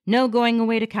trips, no going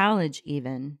away to college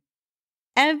even.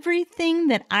 Everything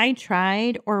that I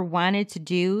tried or wanted to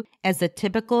do as a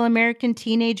typical American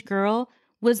teenage girl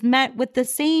was met with the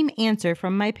same answer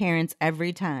from my parents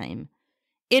every time.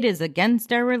 It is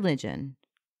against our religion.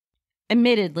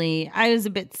 Admittedly, I was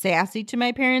a bit sassy to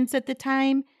my parents at the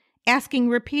time, asking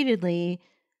repeatedly,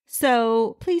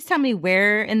 "So please tell me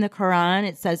where in the Quran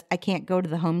it says I can't go to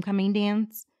the homecoming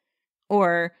dance?"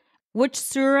 Or, "Which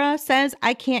surah says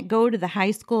I can't go to the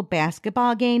high school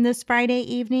basketball game this Friday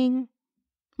evening?"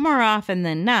 More often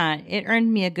than not, it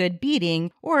earned me a good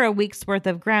beating or a week's worth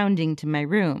of grounding to my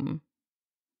room.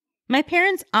 My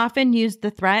parents often used the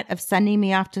threat of sending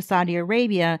me off to Saudi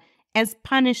Arabia as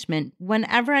punishment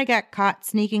whenever I got caught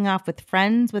sneaking off with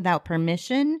friends without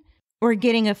permission or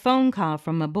getting a phone call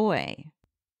from a boy.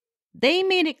 They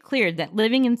made it clear that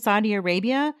living in Saudi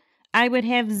Arabia, I would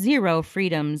have zero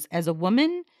freedoms as a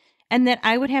woman and that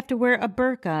I would have to wear a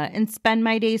burqa and spend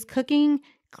my days cooking,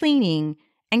 cleaning,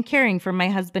 and caring for my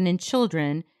husband and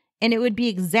children, and it would be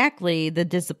exactly the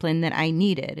discipline that I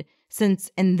needed, since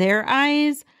in their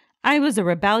eyes, I was a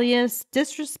rebellious,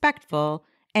 disrespectful,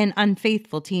 and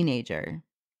unfaithful teenager.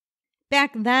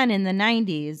 Back then in the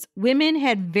 90s, women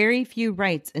had very few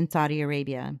rights in Saudi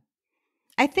Arabia.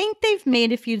 I think they've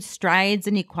made a few strides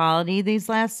in equality these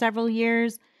last several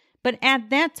years, but at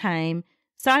that time,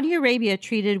 Saudi Arabia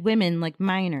treated women like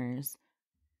minors.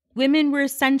 Women were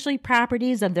essentially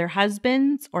properties of their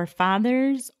husbands or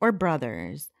fathers or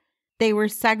brothers. They were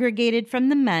segregated from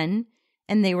the men,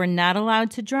 and they were not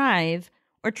allowed to drive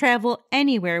or travel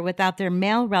anywhere without their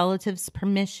male relatives'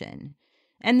 permission.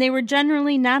 And they were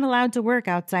generally not allowed to work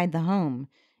outside the home,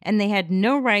 and they had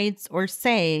no rights or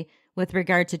say with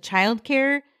regard to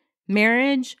childcare,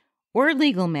 marriage, or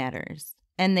legal matters.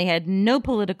 And they had no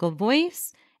political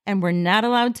voice and were not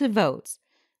allowed to vote.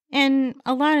 And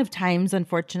a lot of times,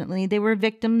 unfortunately, they were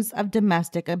victims of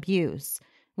domestic abuse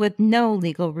with no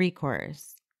legal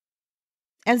recourse.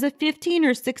 As a 15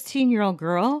 or 16-year-old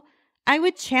girl, I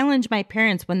would challenge my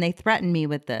parents when they threatened me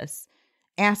with this,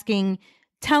 asking,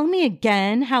 "Tell me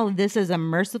again how this is a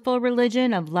merciful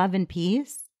religion of love and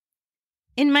peace."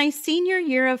 In my senior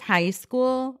year of high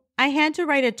school, I had to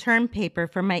write a term paper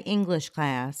for my English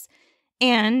class,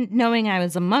 and knowing I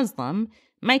was a Muslim,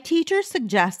 my teacher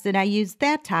suggested I use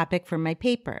that topic for my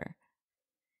paper.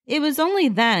 It was only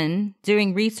then,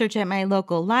 doing research at my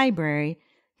local library,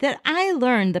 that I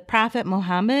learned the Prophet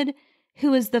Muhammad,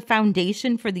 who is the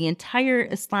foundation for the entire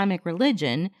Islamic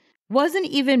religion, wasn't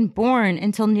even born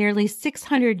until nearly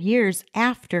 600 years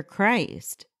after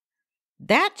Christ.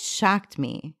 That shocked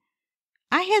me.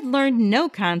 I had learned no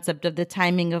concept of the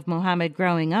timing of Muhammad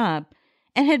growing up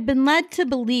and had been led to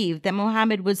believe that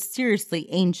Muhammad was seriously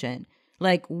ancient,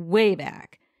 like way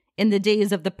back, in the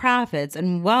days of the prophets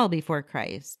and well before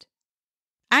Christ.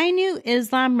 I knew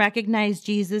Islam recognized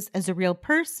Jesus as a real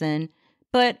person,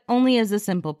 but only as a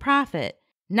simple prophet,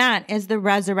 not as the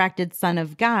resurrected Son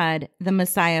of God, the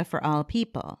Messiah for all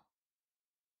people.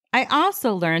 I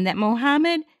also learned that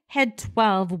Muhammad had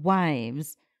 12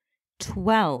 wives.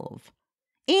 12.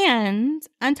 And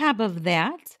on top of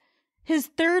that, his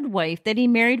third wife that he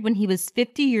married when he was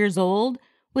 50 years old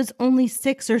was only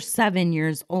 6 or 7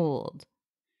 years old.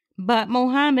 But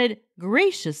Muhammad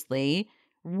graciously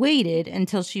waited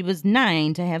until she was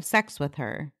 9 to have sex with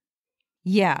her.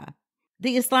 Yeah,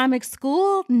 the Islamic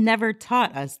school never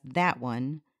taught us that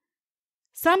one.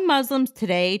 Some Muslims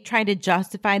today try to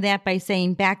justify that by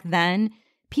saying back then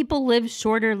people lived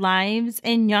shorter lives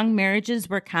and young marriages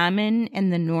were common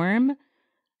and the norm.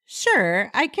 Sure,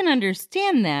 I can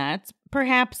understand that.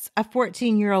 Perhaps a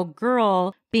 14-year-old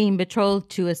girl being betrothed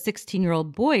to a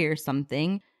 16-year-old boy or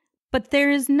something. But there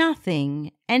is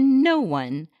nothing and no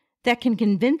one that can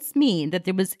convince me that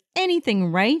there was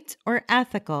anything right or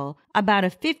ethical about a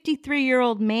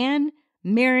 53-year-old man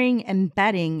marrying and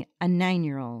bedding a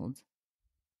 9-year-old.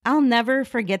 I'll never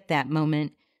forget that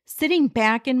moment, sitting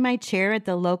back in my chair at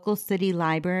the local city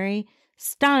library,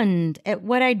 stunned at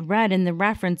what I'd read in the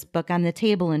reference book on the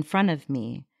table in front of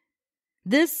me.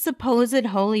 This supposed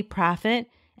holy prophet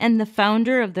and the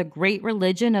founder of the great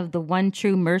religion of the one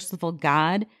true merciful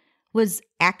God was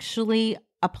actually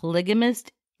a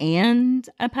polygamist and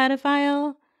a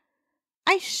pedophile?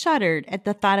 I shuddered at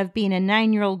the thought of being a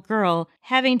 9-year-old girl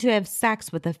having to have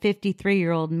sex with a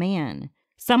 53-year-old man,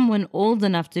 someone old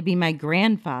enough to be my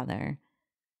grandfather.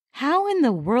 How in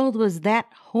the world was that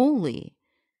holy?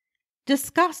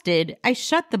 Disgusted, I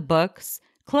shut the books,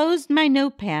 closed my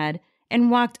notepad,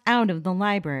 and walked out of the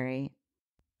library.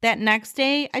 That next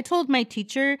day, I told my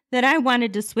teacher that I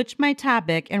wanted to switch my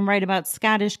topic and write about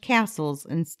Scottish castles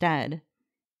instead.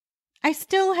 I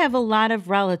still have a lot of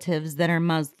relatives that are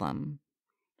Muslim.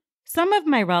 Some of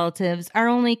my relatives are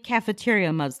only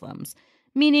cafeteria Muslims,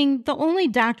 meaning the only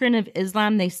doctrine of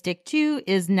Islam they stick to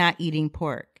is not eating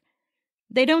pork.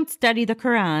 They don't study the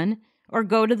Quran, or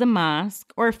go to the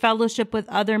mosque, or fellowship with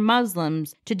other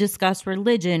Muslims to discuss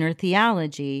religion or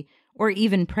theology, or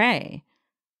even pray.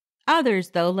 Others,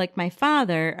 though, like my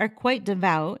father, are quite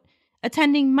devout,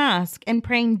 attending mosque and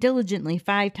praying diligently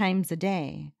 5 times a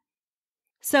day.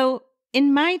 So,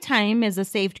 in my time as a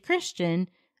saved Christian,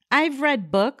 I've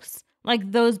read books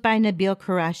like those by Nabil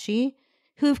Qureshi,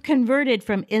 who've converted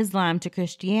from Islam to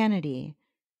Christianity.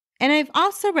 And I've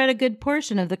also read a good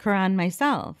portion of the Quran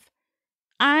myself.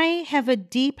 I have a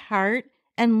deep heart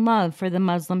and love for the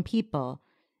Muslim people,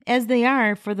 as they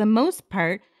are, for the most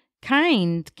part,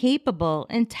 kind, capable,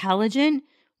 intelligent,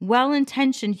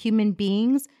 well-intentioned human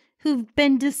beings who've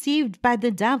been deceived by the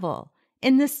devil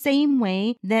in the same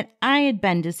way that I had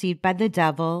been deceived by the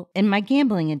devil in my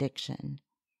gambling addiction.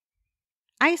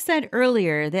 I said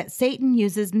earlier that Satan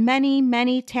uses many,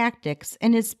 many tactics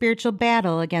in his spiritual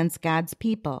battle against God's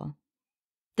people.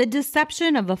 The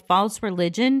deception of a false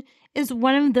religion is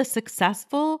one of the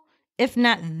successful, if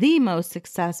not the most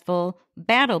successful,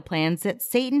 battle plans that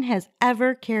Satan has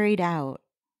ever carried out.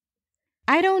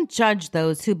 I don't judge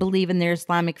those who believe in their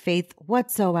Islamic faith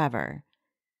whatsoever.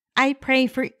 I pray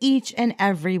for each and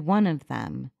every one of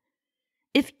them.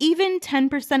 If even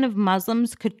 10% of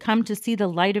Muslims could come to see the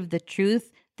light of the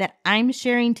truth that I'm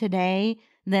sharing today,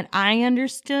 that I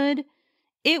understood,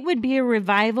 it would be a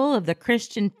revival of the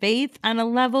Christian faith on a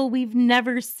level we've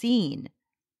never seen.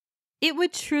 It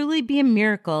would truly be a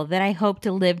miracle that I hope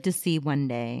to live to see one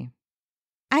day.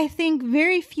 I think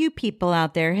very few people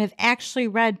out there have actually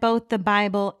read both the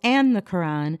Bible and the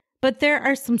Quran, but there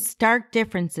are some stark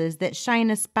differences that shine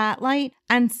a spotlight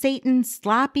on Satan's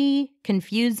sloppy,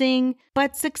 confusing,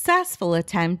 but successful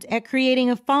attempt at creating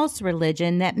a false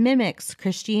religion that mimics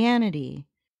Christianity.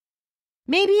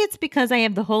 Maybe it's because I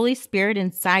have the Holy Spirit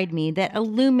inside me that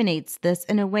illuminates this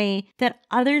in a way that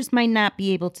others might not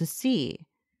be able to see.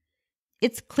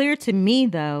 It's clear to me,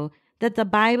 though, that the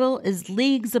Bible is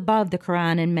leagues above the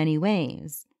Quran in many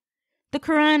ways. The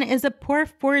Quran is a poor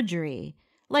forgery,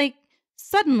 like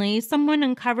suddenly someone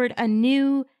uncovered a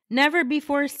new,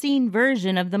 never-before-seen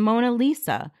version of the Mona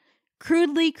Lisa,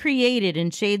 crudely created in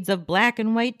shades of black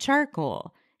and white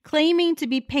charcoal, claiming to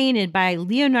be painted by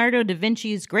Leonardo da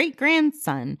Vinci's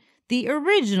great-grandson, the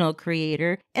original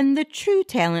creator and the true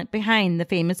talent behind the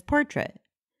famous portrait.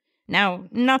 Now,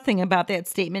 nothing about that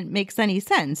statement makes any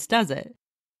sense, does it?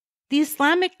 The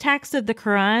Islamic texts of the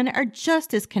Quran are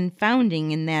just as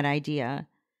confounding in that idea.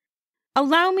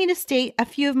 Allow me to state a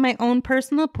few of my own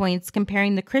personal points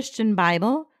comparing the Christian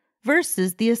Bible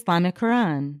versus the Islamic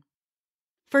Quran.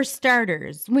 For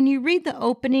starters, when you read the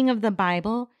opening of the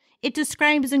Bible, it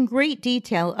describes in great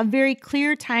detail a very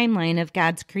clear timeline of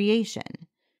God's creation.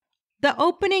 The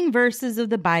opening verses of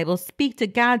the Bible speak to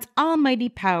God's almighty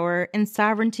power and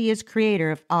sovereignty as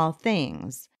creator of all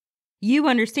things. You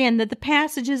understand that the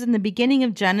passages in the beginning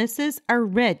of Genesis are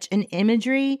rich in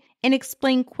imagery and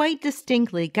explain quite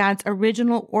distinctly God's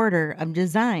original order of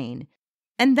design,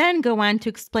 and then go on to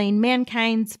explain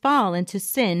mankind's fall into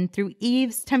sin through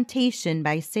Eve's temptation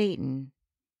by Satan.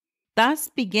 Thus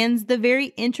begins the very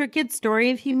intricate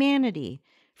story of humanity,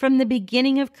 from the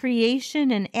beginning of creation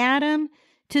and Adam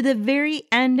to the very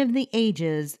end of the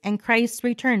ages and Christ's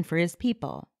return for his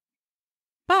people.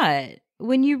 But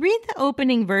when you read the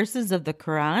opening verses of the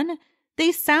Quran,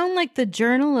 they sound like the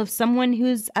journal of someone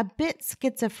who's a bit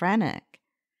schizophrenic,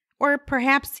 or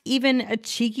perhaps even a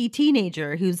cheeky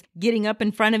teenager who's getting up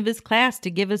in front of his class to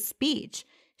give a speech,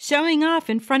 showing off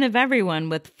in front of everyone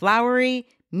with flowery,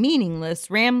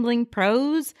 meaningless, rambling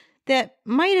prose that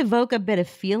might evoke a bit of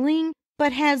feeling,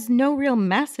 but has no real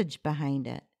message behind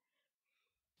it.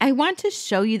 I want to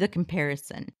show you the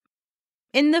comparison.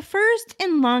 In the first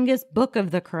and longest book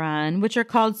of the Quran, which are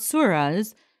called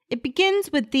surahs, it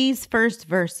begins with these first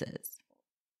verses.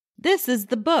 This is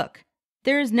the book.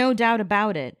 There is no doubt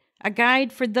about it. A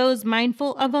guide for those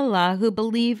mindful of Allah who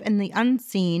believe in the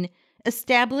unseen,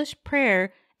 establish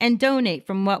prayer, and donate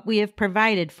from what we have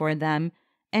provided for them,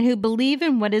 and who believe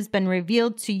in what has been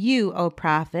revealed to you, O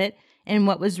Prophet, and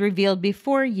what was revealed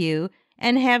before you,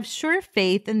 and have sure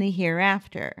faith in the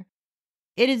hereafter.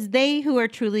 It is they who are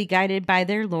truly guided by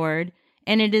their Lord,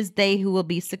 and it is they who will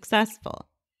be successful.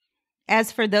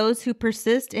 As for those who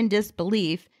persist in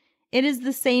disbelief, it is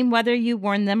the same whether you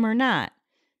warn them or not.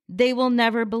 They will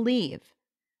never believe.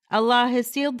 Allah has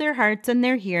sealed their hearts and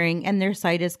their hearing, and their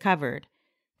sight is covered.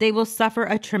 They will suffer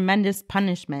a tremendous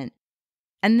punishment.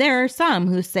 And there are some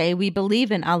who say, we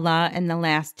believe in Allah and the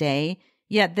last day,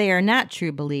 yet they are not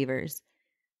true believers.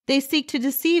 They seek to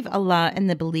deceive Allah and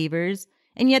the believers,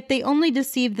 and yet they only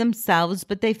deceive themselves,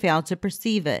 but they fail to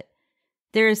perceive it.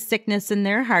 There is sickness in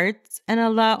their hearts, and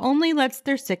Allah only lets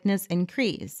their sickness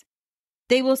increase.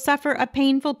 They will suffer a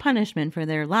painful punishment for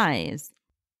their lies.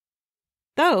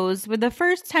 Those were the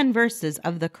first 10 verses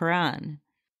of the Quran.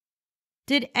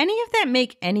 Did any of that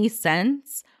make any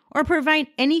sense, or provide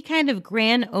any kind of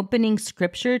grand opening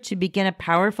scripture to begin a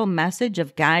powerful message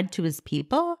of God to his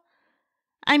people?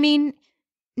 I mean,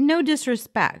 no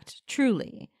disrespect,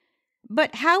 truly.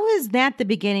 But how is that the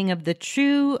beginning of the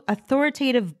true,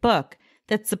 authoritative book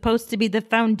that's supposed to be the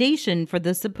foundation for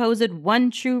the supposed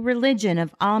one true religion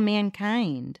of all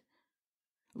mankind?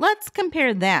 Let's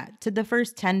compare that to the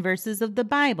first 10 verses of the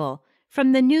Bible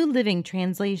from the New Living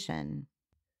Translation.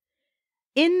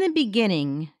 In the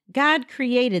beginning, God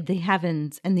created the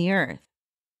heavens and the earth.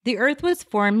 The earth was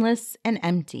formless and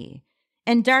empty,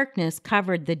 and darkness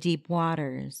covered the deep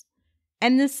waters.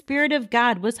 And the Spirit of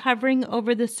God was hovering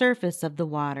over the surface of the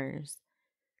waters.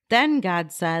 Then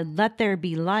God said, "Let there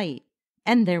be light,"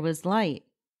 and there was light.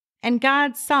 And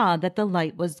God saw that the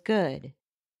light was good.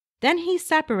 Then he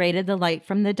separated the light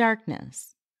from the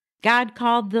darkness. God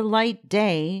called the light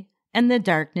day, and the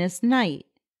darkness night.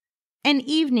 And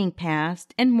evening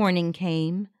passed, and morning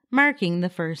came, marking the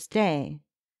first day.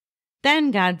 Then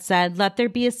God said, "Let there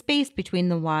be a space between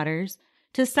the waters,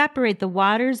 to separate the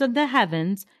waters of the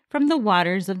heavens from the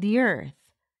waters of the earth."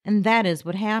 And that is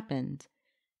what happened.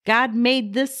 God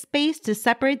made this space to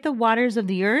separate the waters of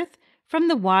the earth from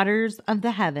the waters of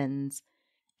the heavens.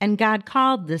 And God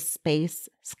called this space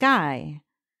sky.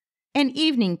 And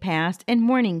evening passed, and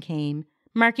morning came,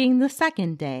 marking the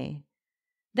second day.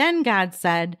 Then God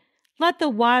said, "Let the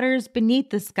waters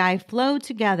beneath the sky flow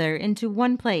together into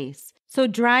one place, so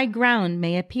dry ground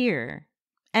may appear."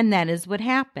 And that is what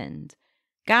happened.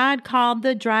 God called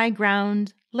the dry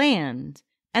ground land,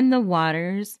 and the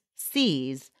waters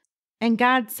seas, and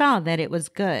God saw that it was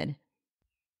good.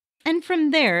 And from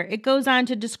there, it goes on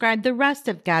to describe the rest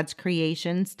of God's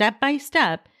creation step by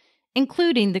step,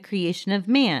 including the creation of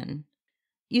man.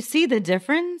 You see the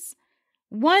difference?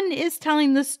 One is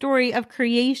telling the story of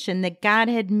creation that God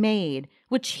had made,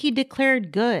 which he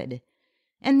declared good.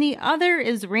 And the other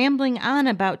is rambling on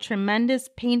about tremendous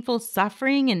painful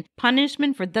suffering and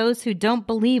punishment for those who don't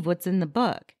believe what's in the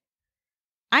book.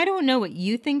 I don't know what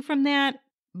you think from that,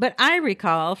 but I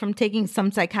recall from taking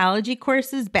some psychology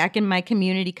courses back in my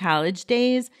community college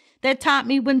days that taught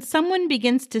me when someone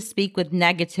begins to speak with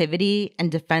negativity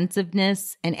and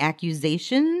defensiveness and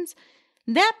accusations,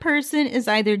 that person is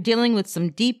either dealing with some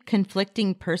deep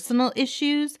conflicting personal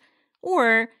issues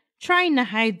or trying to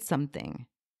hide something.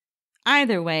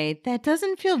 Either way, that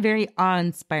doesn't feel very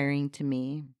awe-inspiring to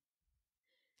me.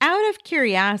 Out of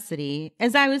curiosity,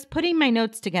 as I was putting my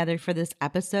notes together for this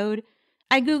episode,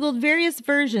 I Googled various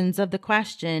versions of the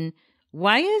question,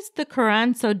 why is the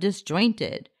Quran so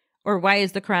disjointed? Or why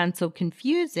is the Quran so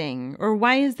confusing? Or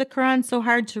why is the Quran so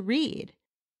hard to read?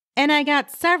 And I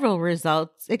got several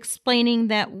results explaining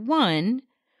that 1,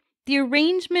 the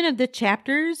arrangement of the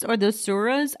chapters or the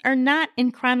surahs are not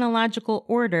in chronological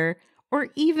order or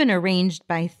even arranged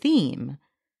by theme.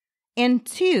 And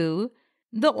 2,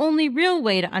 the only real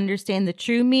way to understand the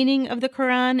true meaning of the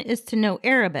Quran is to know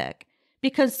Arabic,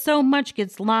 because so much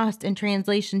gets lost in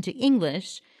translation to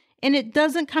English, and it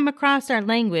doesn't come across our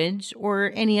language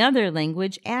or any other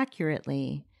language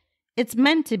accurately. It's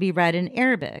meant to be read in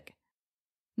Arabic.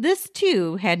 This,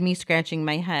 too, had me scratching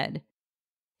my head.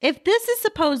 If this is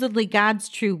supposedly God's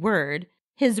true word,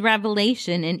 his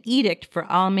revelation and edict for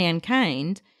all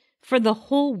mankind, for the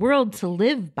whole world to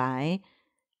live by,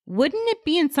 wouldn't it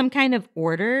be in some kind of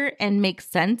order and make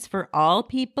sense for all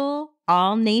people,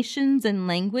 all nations and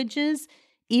languages,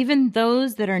 even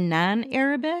those that are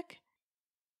non-Arabic?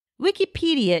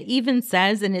 Wikipedia even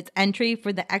says in its entry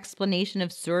for the explanation of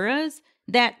surahs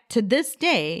that to this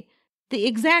day, the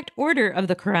exact order of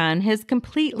the Quran has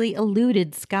completely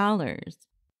eluded scholars.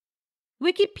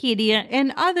 Wikipedia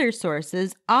and other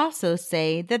sources also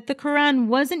say that the Quran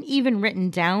wasn't even written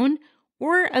down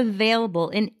or available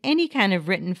in any kind of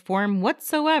written form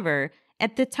whatsoever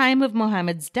at the time of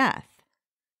Muhammad's death.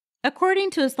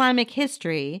 According to Islamic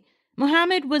history,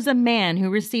 Muhammad was a man who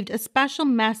received a special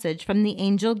message from the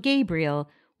angel Gabriel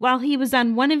while he was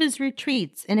on one of his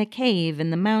retreats in a cave in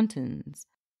the mountains.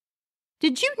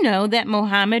 Did you know that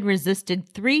Muhammad resisted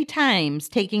 3 times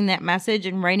taking that message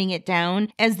and writing it down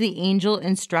as the angel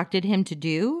instructed him to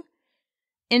do?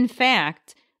 In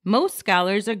fact, most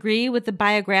scholars agree with the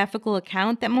biographical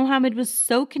account that Muhammad was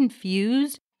so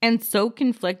confused and so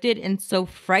conflicted and so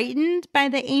frightened by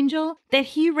the angel that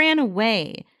he ran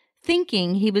away,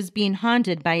 thinking he was being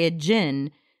haunted by a jinn,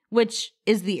 which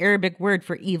is the Arabic word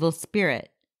for evil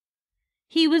spirit.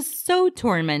 He was so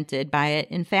tormented by it,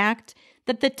 in fact,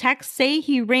 that the texts say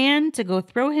he ran to go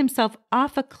throw himself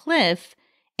off a cliff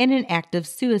in an act of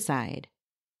suicide.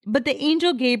 But the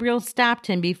angel Gabriel stopped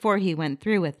him before he went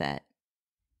through with it.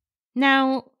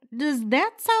 Now, does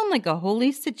that sound like a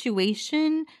holy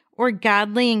situation or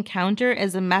godly encounter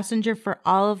as a messenger for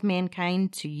all of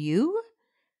mankind to you?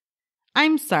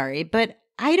 I'm sorry, but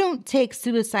I don't take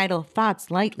suicidal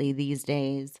thoughts lightly these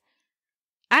days.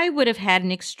 I would have had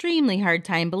an extremely hard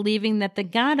time believing that the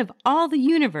God of all the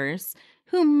universe,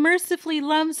 who mercifully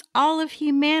loves all of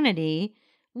humanity,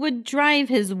 would drive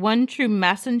his one true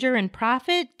messenger and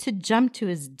prophet to jump to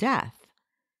his death.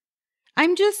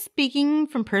 I'm just speaking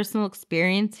from personal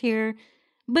experience here,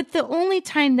 but the only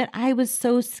time that I was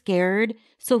so scared,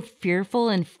 so fearful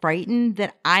and frightened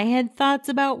that I had thoughts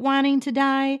about wanting to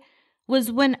die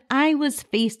was when I was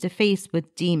face to face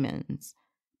with demons.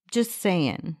 Just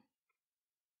saying.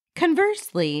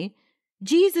 Conversely,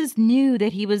 Jesus knew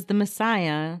that he was the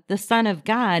Messiah, the Son of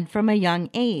God, from a young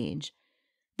age.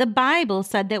 The Bible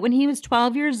said that when he was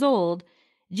 12 years old,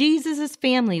 Jesus'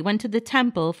 family went to the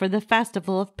temple for the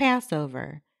festival of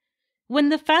Passover. When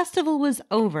the festival was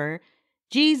over,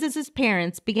 Jesus'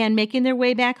 parents began making their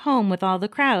way back home with all the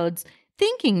crowds,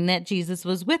 thinking that Jesus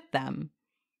was with them.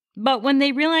 But when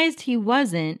they realized he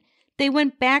wasn't, they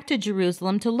went back to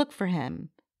Jerusalem to look for him.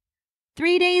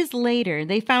 3 days later,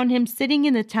 they found him sitting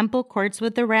in the temple courts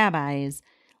with the rabbis,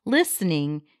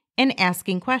 listening and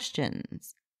asking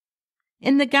questions.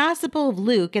 In the Gospel of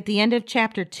Luke, at the end of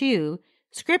chapter 2,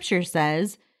 Scripture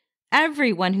says,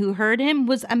 "Everyone who heard him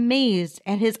was amazed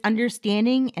at his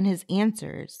understanding and his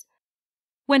answers.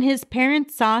 When his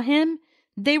parents saw him,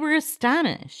 they were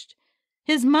astonished.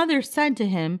 His mother said to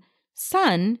him,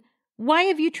 'Son, why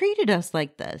have you treated us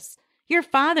like this? Your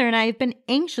father and I have been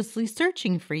anxiously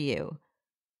searching for you.'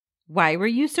 'Why were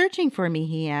you searching for me?'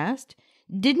 he asked.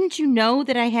 'Didn't you know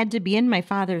that I had to be in my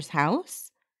father's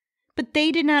house?' But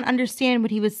they did not understand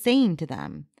what he was saying to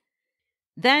them.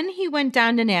 Then he went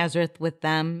down to Nazareth with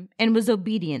them and was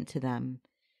obedient to them.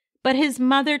 But his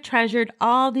mother treasured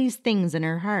all these things in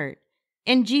her heart.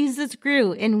 And Jesus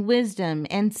grew in wisdom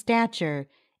and stature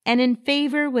and in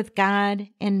favor with God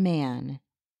and man."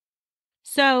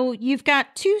 So you've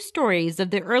got 2 stories of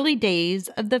the early days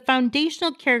of the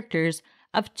foundational characters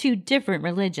of 2 different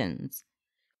religions.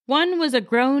 One was a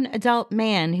grown adult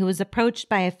man who was approached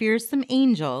by a fearsome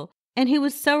angel and who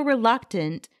was so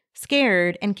reluctant,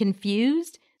 scared, and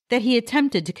confused that he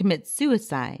attempted to commit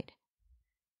suicide.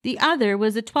 The other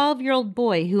was a 12-year-old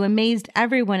boy who amazed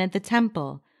everyone at the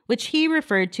temple, which he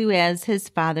referred to as his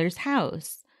father's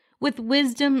house, with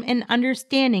wisdom and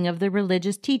understanding of the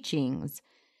religious teachings,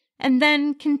 and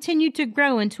then continued to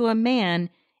grow into a man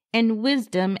in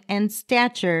wisdom and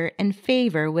stature and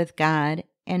favor with God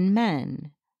and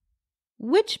men.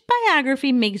 Which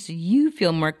biography makes you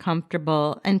feel more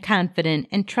comfortable and confident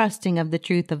and trusting of the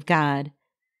truth of God?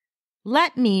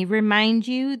 Let me remind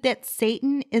you that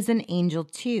Satan is an angel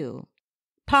too.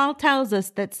 Paul tells us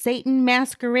that Satan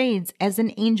masquerades as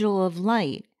an angel of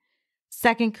light,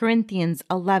 2 Corinthians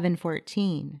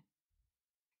 11:14.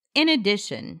 In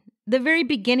addition, the very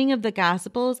beginning of the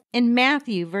Gospels, in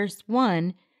Matthew verse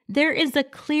 1, there is a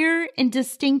clear and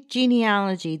distinct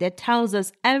genealogy that tells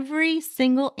us every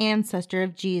single ancestor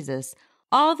of Jesus,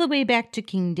 all the way back to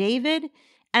King David,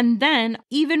 and then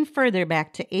even further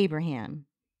back to Abraham.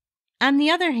 On the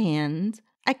other hand,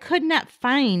 I could not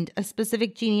find a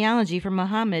specific genealogy for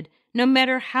Muhammad, no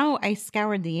matter how I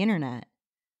scoured the internet.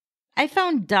 I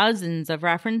found dozens of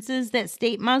references that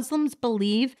state Muslims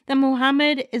believe that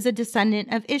Muhammad is a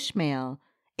descendant of Ishmael,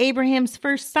 Abraham's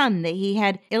first son that he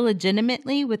had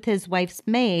illegitimately with his wife's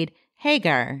maid,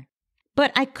 Hagar.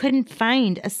 But I couldn't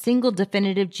find a single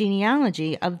definitive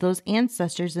genealogy of those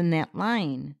ancestors in that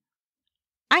line.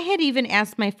 I had even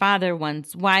asked my father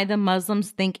once why the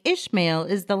Muslims think Ishmael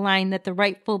is the line that the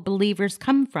rightful believers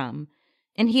come from,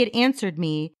 and he had answered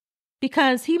me,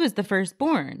 because he was the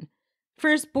firstborn.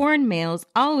 Firstborn males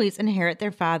always inherit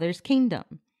their father's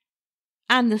kingdom.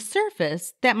 On the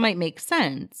surface, that might make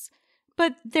sense,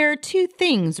 but there are two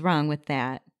things wrong with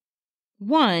that.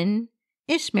 One,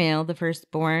 Ishmael, the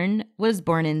firstborn, was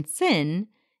born in sin,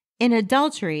 in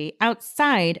adultery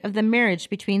outside of the marriage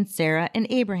between Sarah and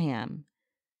Abraham.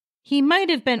 He might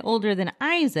have been older than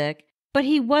Isaac, but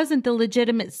he wasn't the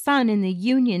legitimate son in the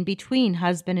union between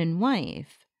husband and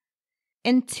wife.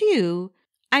 And two,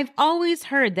 I've always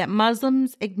heard that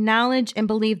Muslims acknowledge and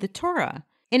believe the Torah,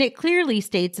 and it clearly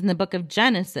states in the book of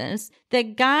Genesis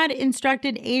that God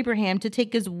instructed Abraham to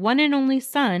take his one and only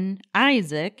son,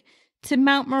 Isaac, to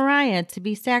Mount Moriah to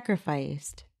be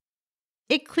sacrificed.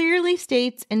 It clearly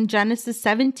states in Genesis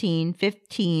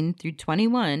 17:15 through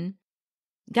 21,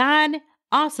 God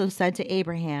also said to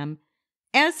Abraham,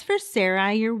 "As for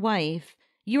Sarai, your wife,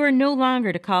 you are no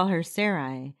longer to call her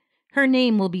Sarai. Her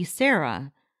name will be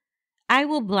Sarah. I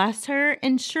will bless her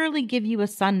and surely give you a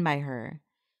son by her.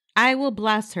 I will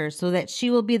bless her so that she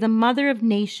will be the mother of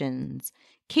nations.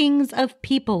 Kings of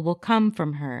people will come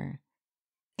from her."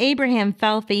 Abraham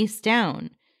fell face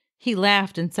down. He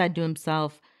laughed and said to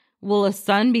himself, "Will a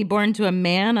son be born to a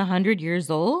man 100 years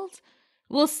old?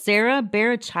 Will Sarah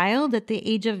bear a child at the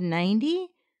age of 90?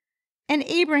 And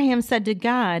Abraham said to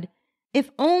God,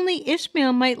 "If only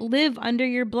Ishmael might live under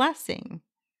your blessing."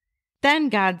 Then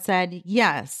God said,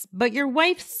 "Yes, but your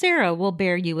wife Sarah will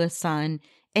bear you a son,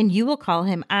 and you will call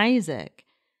him Isaac.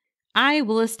 I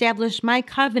will establish my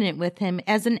covenant with him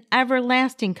as an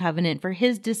everlasting covenant for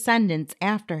his descendants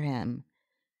after him.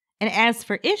 And as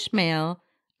for Ishmael,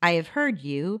 I have heard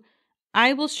you.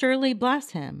 I will surely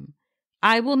bless him.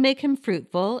 I will make him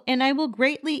fruitful, and I will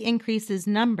greatly increase his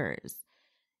numbers.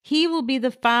 He will be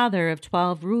the father of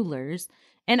 12 rulers,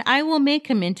 and I will make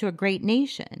him into a great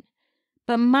nation.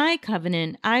 But my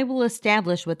covenant I will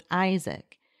establish with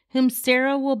Isaac, whom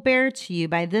Sarah will bear to you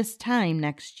by this time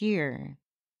next year."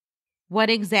 What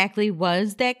exactly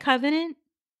was that covenant?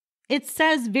 It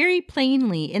says very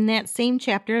plainly in that same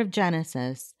chapter of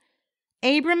Genesis,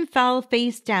 Abram fell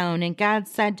face down, and God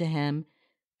said to him,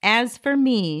 "As for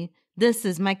me, this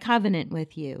is my covenant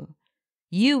with you.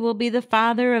 You will be the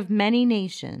father of many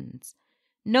nations.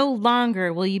 No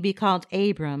longer will you be called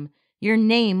Abram. Your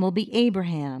name will be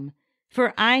Abraham,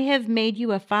 for I have made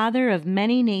you a father of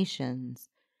many nations.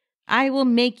 I will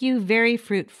make you very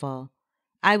fruitful.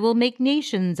 I will make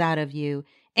nations out of you,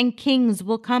 and kings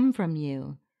will come from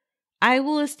you. I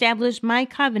will establish my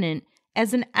covenant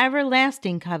as an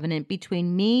everlasting covenant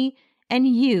between me and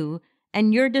you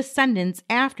and your descendants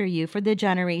after you for the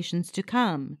generations to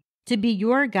come, to be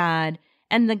your God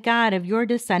and the God of your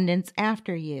descendants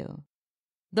after you.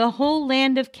 The whole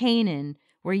land of Canaan,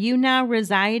 where you now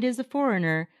reside as a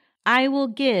foreigner, I will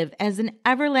give as an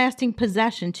everlasting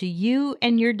possession to you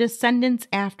and your descendants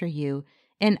after you,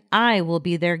 and I will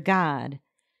be their God."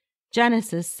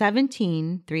 Genesis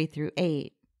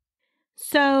 17:3-8.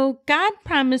 So God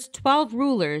promised 12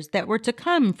 rulers that were to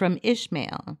come from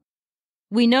Ishmael.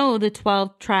 We know the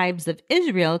 12 tribes of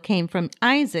Israel came from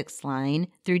Isaac's line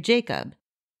through Jacob.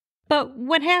 But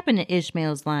what happened to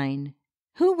Ishmael's line?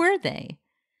 Who were they?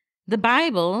 The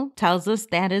Bible tells us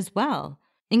that as well,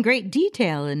 in great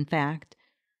detail, in fact.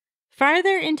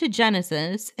 Farther into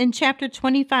Genesis, in chapter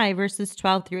 25, verses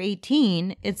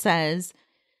 12-18, it says,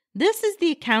 "This is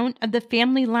the account of the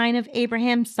family line of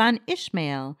Abraham's son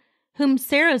Ishmael, whom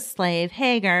Sarah's slave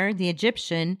Hagar the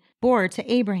Egyptian bore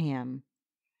to Abraham.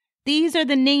 These are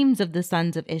the names of the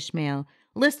sons of Ishmael,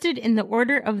 listed in the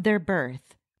order of their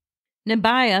birth.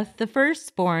 Nebaioth, the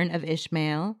firstborn of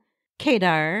Ishmael,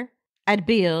 Kedar,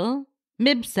 Adbeel,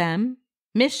 Mibsam,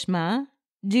 Mishma,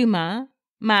 Duma,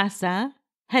 Massa,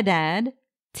 Hadad,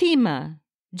 Tema,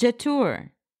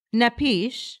 Jetur,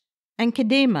 Napish, and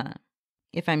Kedema,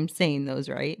 if I'm saying those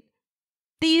right.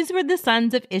 These were the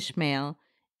sons of Ishmael,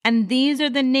 and these are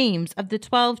the names of the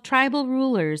 12 tribal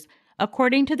rulers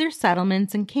according to their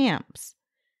settlements and camps.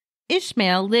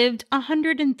 Ishmael lived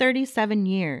 137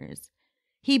 years.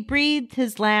 He breathed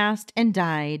his last and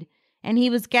died, and he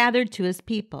was gathered to his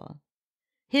people.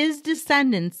 His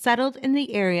descendants settled in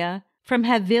the area from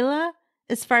Havilah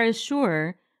as far as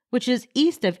Shur, which is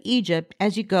east of Egypt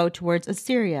as you go towards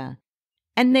Assyria,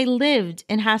 and they lived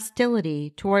in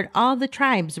hostility toward all the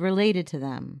tribes related to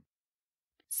them.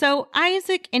 So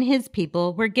Isaac and his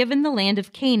people were given the land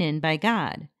of Canaan by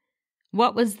God.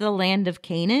 What was the land of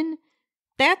Canaan?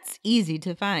 That's easy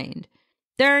to find.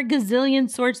 There are a gazillion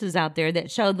sources out there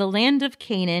that show the land of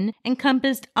Canaan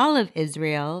encompassed all of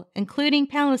Israel, including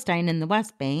Palestine and the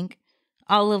West Bank,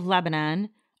 all of Lebanon,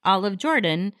 all of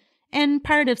Jordan, and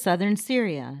part of southern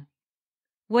Syria.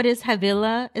 What is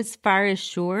Havilah as far as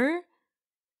Shur?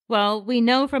 Well, we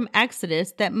know from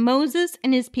Exodus that Moses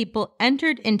and his people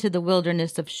entered into the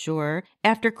wilderness of Shur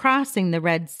after crossing the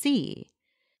Red Sea.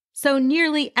 So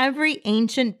nearly every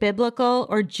ancient biblical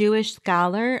or Jewish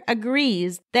scholar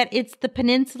agrees that it's the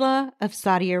peninsula of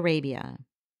Saudi Arabia.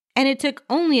 And it took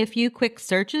only a few quick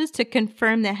searches to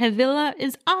confirm that Havilah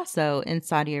is also in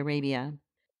Saudi Arabia.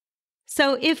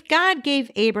 So if God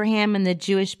gave Abraham and the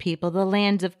Jewish people the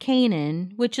land of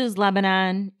Canaan, which is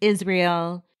Lebanon,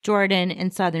 Israel, Jordan,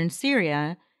 and southern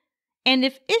Syria, and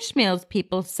if Ishmael's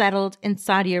people settled in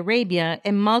Saudi Arabia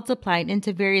and multiplied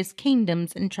into various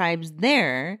kingdoms and tribes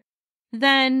there,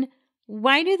 then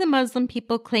why do the Muslim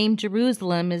people claim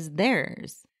Jerusalem is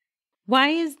theirs? Why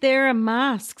is there a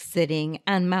mosque sitting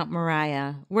on Mount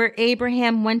Moriah where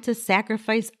Abraham went to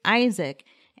sacrifice Isaac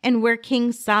and where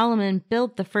King Solomon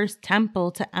built the first temple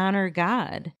to honor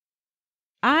God?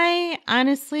 I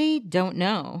honestly don't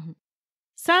know.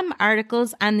 Some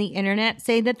articles on the internet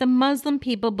say that the Muslim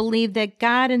people believe that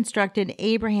God instructed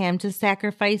Abraham to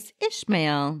sacrifice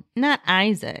Ishmael, not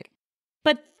Isaac.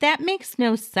 But that makes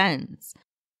no sense.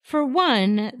 For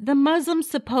one, the Muslims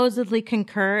supposedly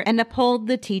concur and uphold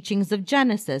the teachings of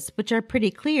Genesis, which are pretty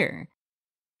clear.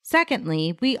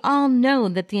 Secondly, we all know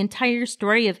that the entire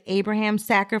story of Abraham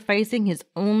sacrificing his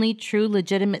only true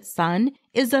legitimate son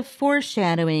is a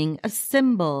foreshadowing, a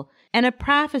symbol, and a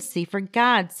prophecy for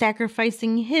God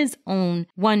sacrificing his own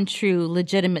one true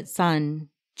legitimate son,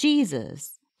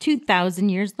 Jesus, 2,000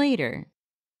 years later.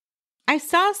 I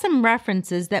saw some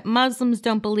references that Muslims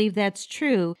don't believe that's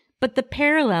true, but the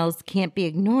parallels can't be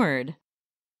ignored.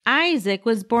 Isaac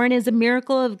was born as a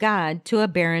miracle of God to a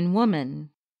barren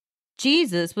woman.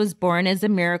 Jesus was born as a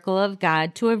miracle of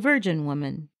God to a virgin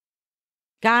woman.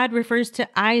 God refers to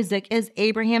Isaac as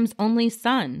Abraham's only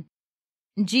son.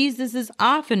 Jesus is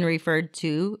often referred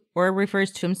to or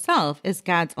refers to himself as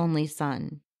God's only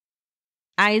son.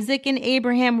 Isaac and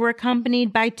Abraham were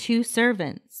accompanied by two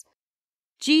servants.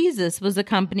 Jesus was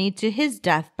accompanied to his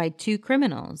death by two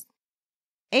criminals.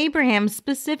 Abraham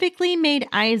specifically made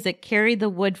Isaac carry the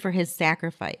wood for his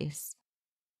sacrifice.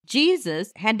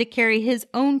 Jesus had to carry his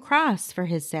own cross for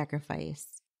his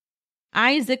sacrifice.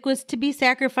 Isaac was to be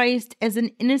sacrificed as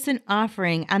an innocent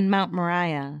offering on Mount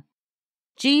Moriah.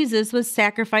 Jesus was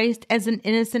sacrificed as an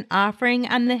innocent offering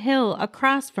on the hill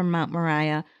across from Mount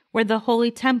Moriah, where the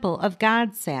holy temple of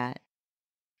God sat.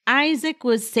 Isaac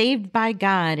was saved by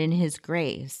God in his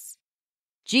grace.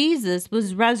 Jesus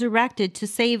was resurrected to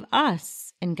save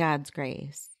us in God's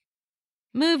grace.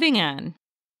 Moving on.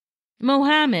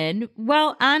 Mohammed,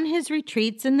 while on his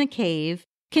retreats in the cave,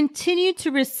 continued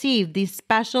to receive these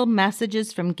special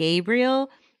messages from Gabriel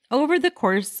over the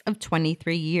course of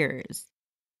 23 years.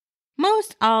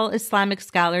 Most all Islamic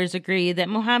scholars agree that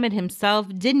Muhammad himself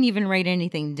didn't even write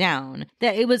anything down,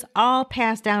 that it was all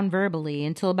passed down verbally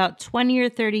until about 20 or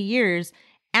 30 years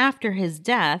after his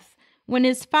death, when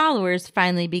his followers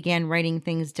finally began writing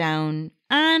things down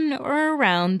on or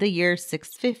around the year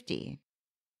 650.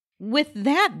 With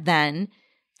that, then,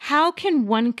 how can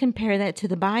one compare that to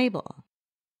the Bible?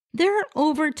 There are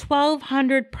over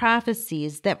 1,200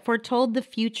 prophecies that foretold the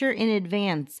future in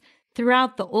advance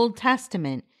throughout the Old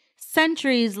Testament,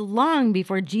 centuries long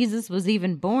before Jesus was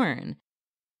even born.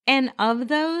 And of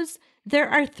those, there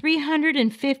are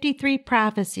 353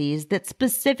 prophecies that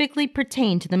specifically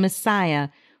pertain to the Messiah,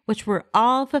 which were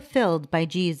all fulfilled by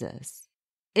Jesus.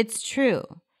 It's true.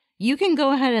 You can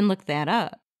go ahead and look that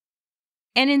up.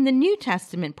 And in the New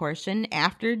Testament portion,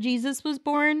 after Jesus was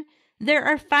born, there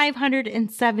are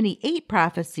 578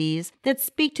 prophecies that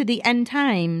speak to the end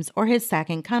times or his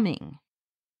second coming.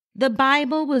 The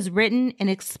Bible was written in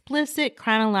explicit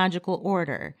chronological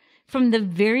order, from the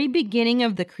very beginning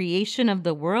of the creation of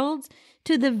the world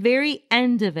to the very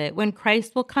end of it when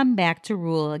Christ will come back to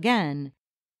rule again.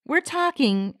 We're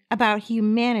talking about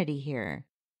humanity here.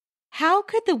 How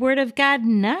could the Word of God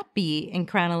not be in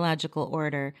chronological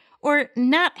order, or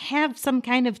not have some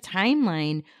kind of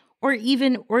timeline, or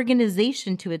even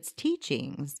organization to its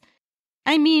teachings?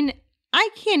 I mean, I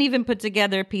can't even put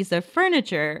together a piece of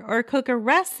furniture or cook a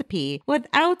recipe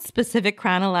without specific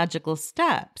chronological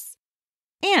steps.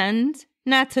 And,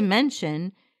 not to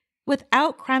mention,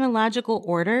 without chronological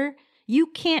order, you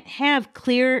can't have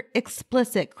clear,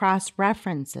 explicit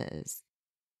cross-references.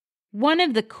 One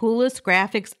of the coolest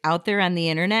graphics out there on the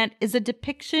internet is a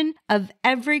depiction of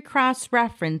every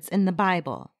cross-reference in the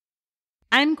Bible.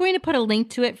 I'm going to put a link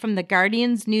to it from the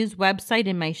Guardian's news website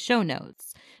in my show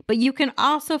notes, but you can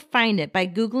also find it by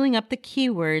Googling up the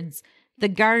keywords The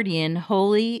Guardian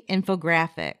Holy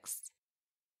Infographics.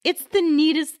 It's the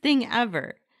neatest thing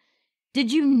ever.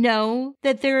 Did you know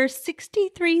that there are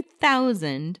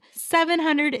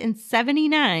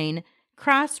 63,779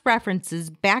 cross-references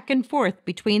back and forth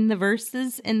between the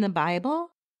verses in the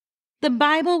Bible? The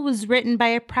Bible was written by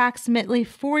approximately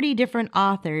 40 different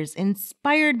authors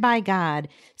inspired by God,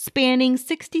 spanning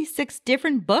 66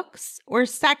 different books or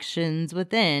sections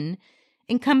within,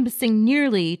 encompassing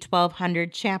nearly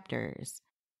 1,200 chapters.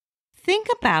 Think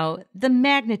about the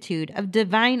magnitude of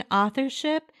divine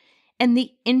authorship and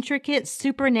the intricate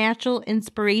supernatural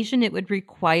inspiration it would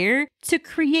require to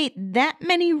create that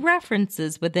many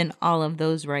references within all of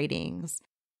those writings.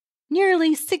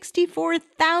 Nearly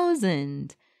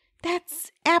 64,000.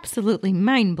 That's absolutely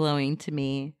mind-blowing to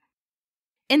me.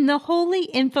 In the Holy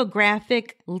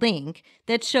Infographic link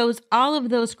that shows all of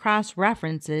those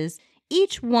cross-references,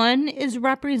 each one is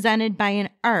represented by an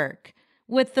arc,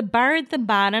 with the bar at the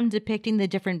bottom depicting the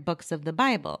different books of the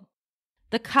Bible.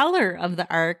 The color of the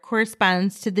arc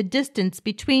corresponds to the distance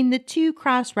between the two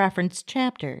cross-referenced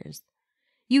chapters.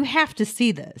 You have to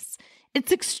see this.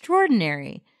 It's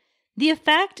extraordinary. The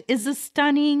effect is a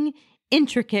stunning,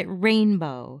 intricate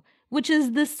rainbow, which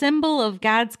is the symbol of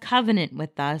God's covenant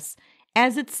with us,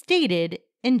 as it's stated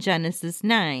in Genesis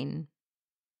 9.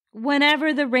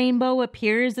 Whenever the rainbow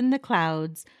appears in the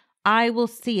clouds, I will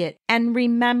see it and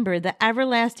remember the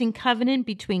everlasting covenant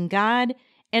between God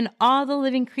and all the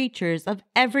living creatures of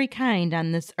every kind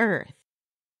on this earth.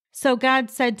 So God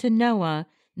said to Noah,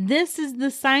 "This is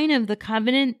the sign of the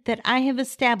covenant that I have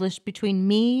established between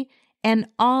me and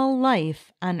all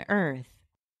life on earth."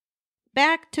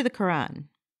 Back to the Quran.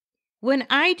 When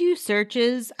I do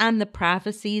searches on the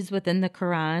prophecies within the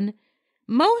Quran,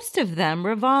 most of them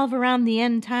revolve around the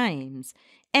end times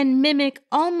and mimic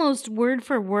almost word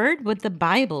for word what the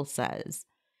Bible says.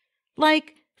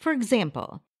 Like, for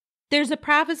example, there's a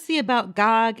prophecy about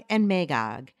Gog and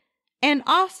Magog, and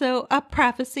also a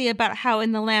prophecy about how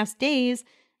in the last days,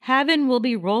 heaven will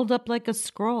be rolled up like a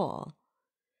scroll.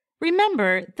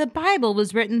 Remember, the Bible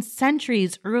was written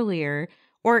centuries earlier,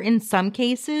 or in some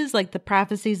cases, like the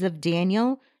prophecies of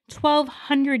Daniel,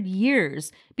 1,200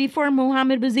 years before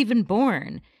Muhammad was even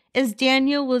born, as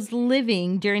Daniel was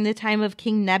living during the time of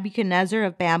King Nebuchadnezzar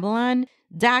of Babylon,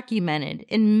 documented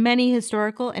in many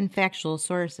historical and factual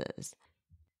sources.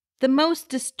 The most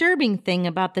disturbing thing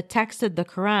about the text of the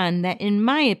Quran that, in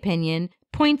my opinion,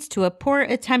 points to a poor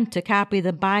attempt to copy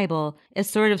the Bible as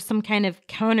sort of some kind of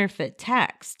counterfeit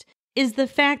text is the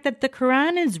fact that the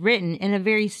Quran is written in a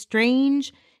very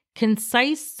strange,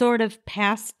 concise sort of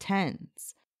past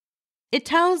tense. It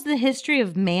tells the history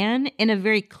of man in a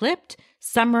very clipped,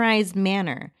 summarized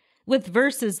manner, with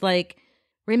verses like,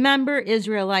 "Remember,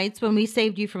 Israelites, when we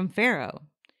saved you from Pharaoh.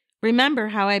 Remember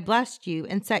how I blessed you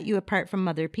and set you apart from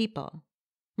other people.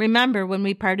 Remember when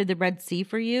we parted the Red Sea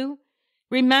for you.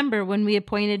 Remember when we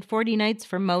appointed 40 knights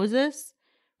for Moses.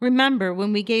 Remember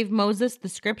when we gave Moses the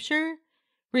scripture.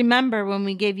 Remember when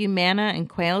we gave you manna and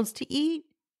quails to eat."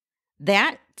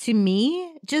 That, to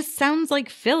me, just sounds like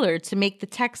filler to make the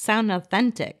text sound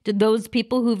authentic to those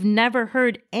people who've never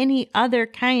heard any other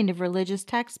kind of religious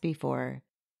text before,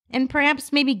 and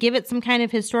perhaps maybe give it some kind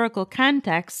of historical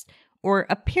context or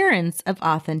appearance of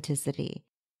authenticity.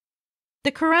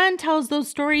 The Quran tells those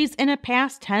stories in a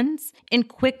past tense, in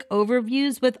quick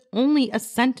overviews with only a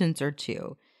sentence or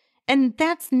two, and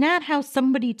that's not how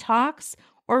somebody talks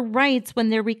or writes when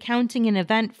they're recounting an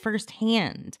event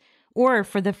firsthand or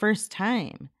for the first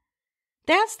time.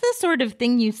 That's the sort of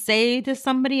thing you say to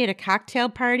somebody at a cocktail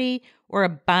party or a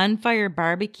bonfire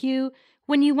barbecue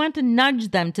when you want to nudge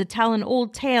them to tell an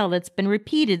old tale that's been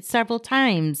repeated several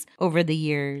times over the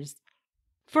years.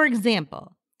 For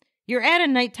example, you're at a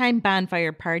nighttime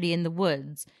bonfire party in the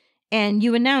woods, and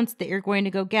you announce that you're going to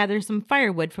go gather some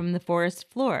firewood from the forest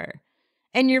floor.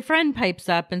 And your friend pipes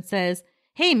up and says,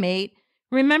 "Hey, mate,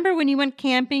 remember when you went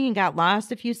camping and got lost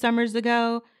a few summers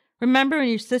ago? Remember when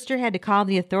your sister had to call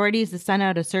the authorities to send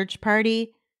out a search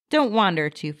party? Don't wander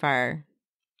too far."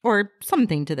 Or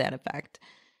something to that effect.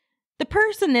 The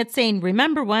person that's saying,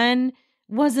 "Remember when,"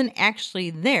 wasn't actually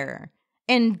there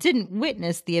and didn't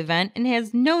witness the event and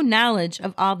has no knowledge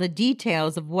of all the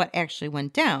details of what actually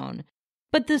went down.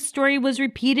 But the story was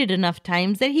repeated enough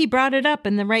times that he brought it up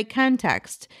in the right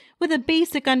context with a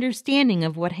basic understanding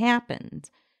of what happened.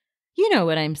 You know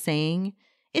what I'm saying.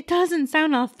 It doesn't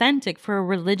sound authentic for a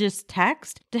religious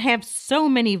text to have so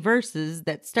many verses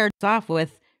that starts off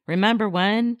with, "Remember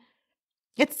when?"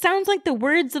 It sounds like the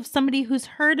words of somebody who's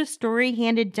heard a story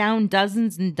handed down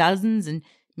dozens and dozens and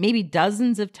maybe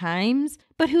dozens of times,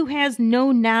 but who has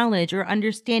no knowledge or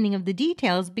understanding of the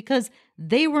details because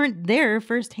they weren't there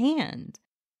firsthand.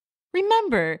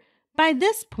 Remember, by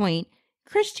this point,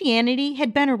 Christianity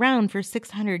had been around for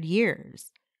 600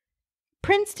 years.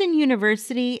 Princeton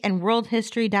University and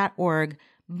worldhistory.org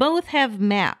both have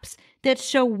maps that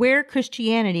show where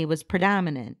Christianity was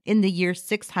predominant in the year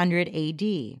 600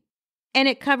 AD. And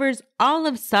it covers all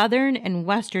of southern and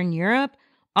western Europe,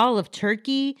 all of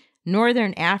Turkey,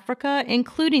 northern Africa,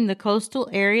 including the coastal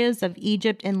areas of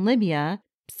Egypt and Libya,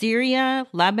 Syria,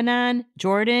 Lebanon,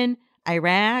 Jordan,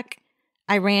 Iraq,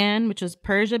 Iran, which was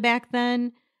Persia back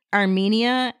then,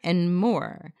 Armenia, and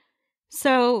more.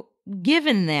 So,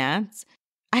 given that,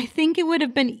 I think it would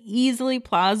have been easily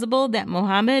plausible that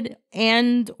Muhammad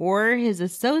and or his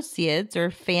associates or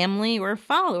family or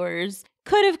followers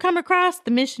could have come across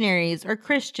the missionaries or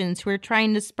Christians who were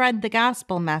trying to spread the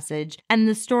gospel message and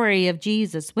the story of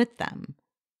Jesus with them.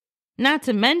 Not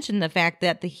to mention the fact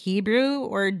that the Hebrew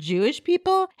or Jewish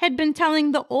people had been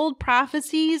telling the old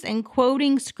prophecies and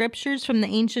quoting scriptures from the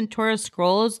ancient Torah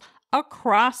scrolls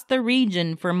across the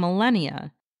region for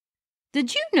millennia.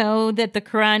 Did you know that the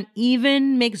Quran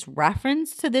even makes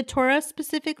reference to the Torah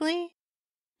specifically?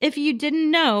 If you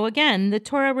didn't know, again, the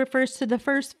Torah refers to the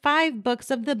first 5 books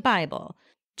of the Bible: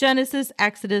 Genesis,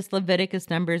 Exodus, Leviticus,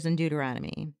 Numbers, and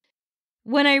Deuteronomy.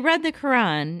 When I read the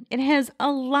Quran, it has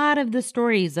a lot of the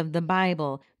stories of the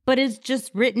Bible, but it's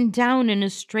just written down in a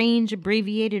strange,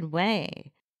 abbreviated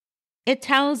way. It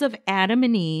tells of Adam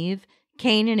and Eve,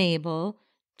 Cain and Abel,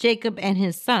 Jacob and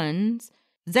his sons,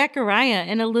 Zechariah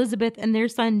and Elizabeth and their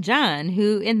son John,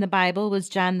 who in the Bible was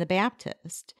John the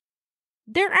Baptist.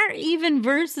 There are even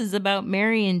verses about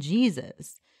Mary and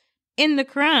Jesus. In the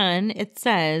Quran, it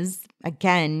says,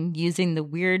 again, using the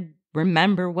weird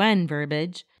 "remember when"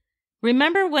 verbiage,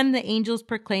 "Remember when the angels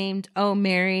proclaimed, 'O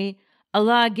Mary,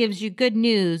 Allah gives you good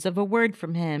news of a word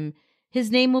from him.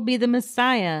 His name will be the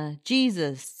Messiah,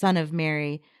 Jesus, son of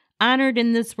Mary, honored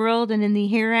in this world and in the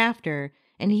hereafter,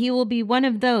 and he will be one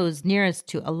of those nearest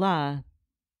to Allah.'"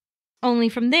 Only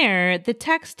from there, the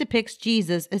text depicts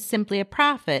Jesus as simply a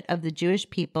prophet of the Jewish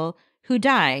people who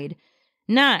died,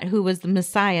 not who was the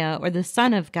Messiah or the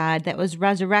Son of God that was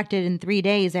resurrected in 3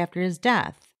 days after his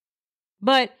death.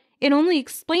 But it only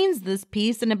explains this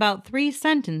piece in about 3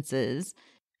 sentences,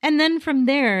 and then from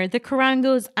there, the Quran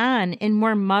goes on in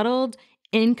more muddled,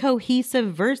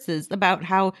 incohesive verses about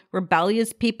how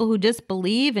rebellious people who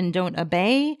disbelieve and don't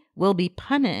obey will be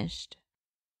punished.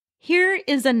 Here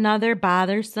is another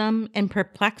bothersome and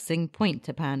perplexing point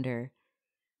to ponder.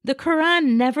 The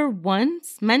Quran never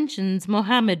once mentions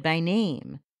Muhammad by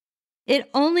name. It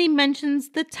only mentions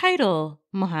the title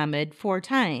Muhammad 4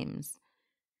 times.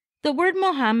 The word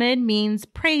Muhammad means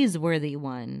praiseworthy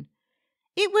one.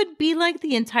 It would be like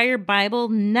the entire Bible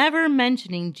never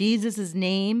mentioning Jesus'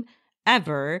 name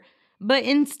ever, but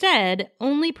instead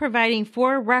only providing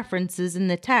 4 references in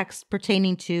the text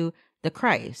pertaining to the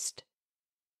Christ.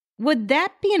 Would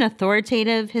that be an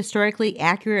authoritative, historically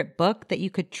accurate book that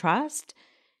you could trust,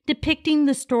 depicting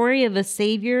the story of a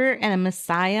savior and a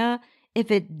Messiah if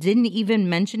it didn't even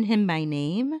mention him by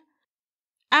name?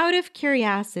 Out of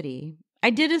curiosity,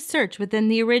 I did a search within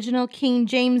the original King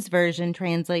James Version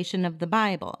translation of the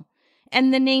Bible,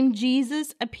 and the name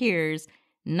Jesus appears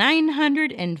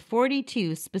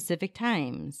 942 specific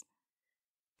times.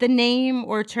 The name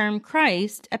or term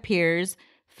Christ appears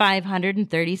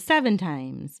 537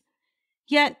 times.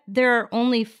 Yet there are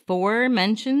only 4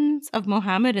 mentions of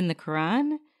Muhammad in the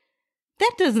Quran?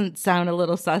 That doesn't sound a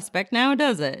little suspect now,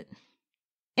 does it?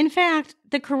 In fact,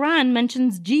 the Quran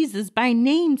mentions Jesus by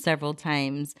name several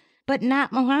times, but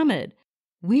not Muhammad.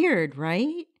 Weird,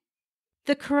 right?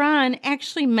 The Quran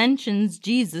actually mentions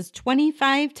Jesus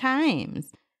 25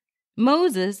 times.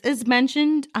 Moses is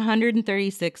mentioned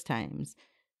 136 times.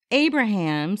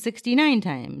 Abraham 69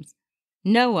 times.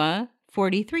 Noah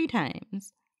 43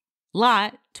 times.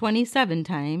 Lot 27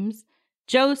 times.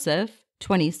 Joseph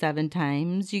 27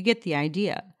 times. You get the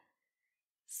idea.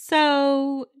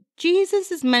 So,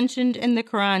 Jesus is mentioned in the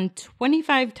Quran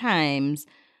 25 times,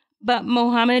 but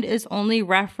Muhammad is only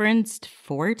referenced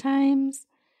 4 times?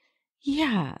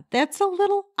 Yeah, that's a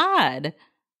little odd.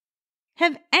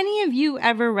 Have any of you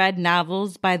ever read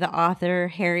novels by the author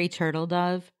Harry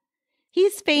Turtledove?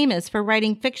 He's famous for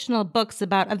writing fictional books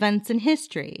about events in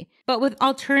history, but with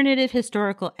alternative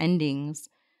historical endings.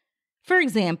 For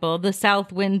example, the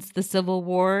South wins the Civil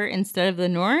War instead of the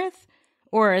North,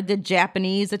 or the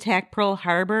Japanese attack Pearl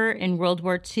Harbor in World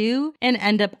War II and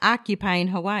end up occupying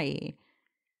Hawaii.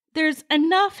 There's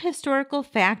enough historical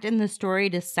fact in the story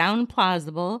to sound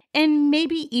plausible and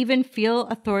maybe even feel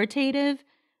authoritative,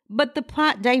 but the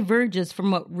plot diverges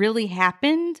from what really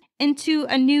happened into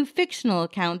a new fictional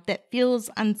account that feels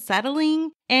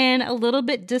unsettling and a little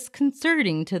bit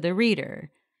disconcerting to the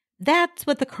reader. That's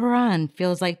what the Quran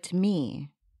feels like to me.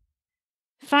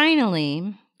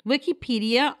 Finally,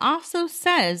 Wikipedia also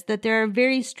says that there are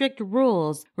very strict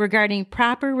rules regarding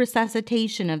proper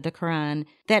recitation of the Quran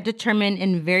that determine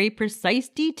in very precise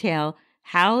detail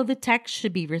how the text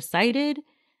should be recited,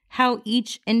 how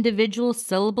each individual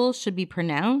syllable should be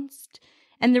pronounced,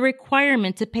 and the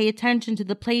requirement to pay attention to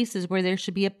the places where there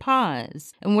should be a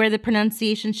pause and where the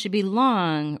pronunciation should be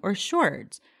long or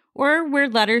short, or where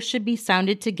letters should be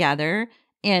sounded together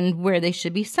and where they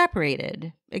should be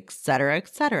separated, etc.,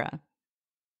 etc.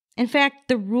 In fact,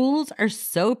 the rules are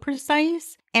so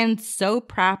precise and so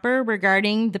proper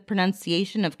regarding the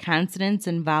pronunciation of consonants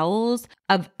and vowels,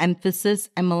 of emphasis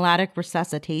and melodic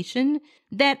recitation,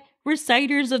 that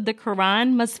reciters of the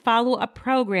Quran must follow a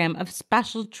program of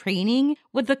special training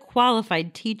with a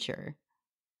qualified teacher.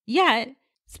 Yet,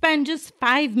 spend just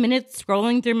 5 minutes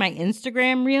scrolling through my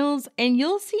Instagram reels and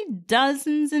you'll see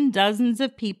dozens and dozens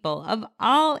of people of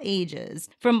all ages,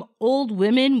 from old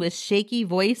women with shaky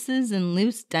voices and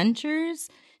loose dentures,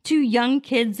 to young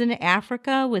kids in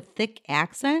Africa with thick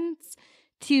accents,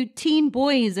 to teen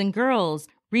boys and girls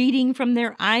reading from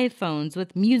their iPhones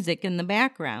with music in the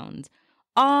background,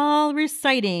 all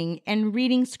reciting and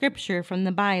reading scripture from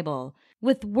the Bible,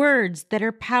 with words that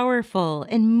are powerful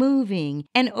and moving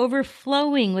and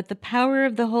overflowing with the power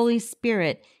of the Holy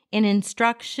Spirit in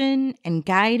instruction and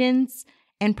guidance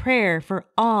and prayer for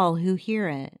all who hear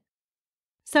it.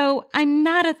 So I'm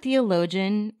not a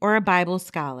theologian or a Bible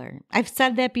scholar. I've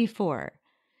said that before.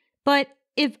 But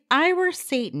if I were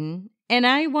Satan and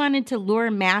I wanted to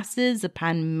lure masses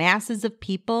upon masses of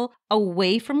people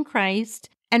away from Christ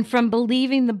and from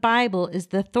believing the Bible is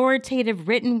the authoritative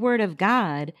written word of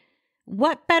God,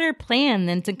 what better plan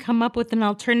than to come up with an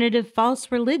alternative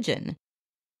false religion?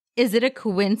 Is it a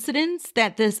coincidence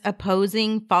that this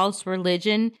opposing false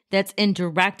religion that's in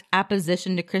direct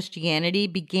opposition to Christianity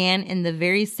began in the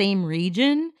very same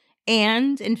region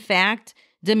and, in fact,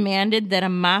 demanded that a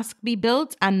mosque be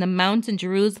built on the mount in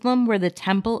Jerusalem where the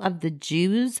temple of the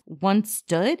Jews once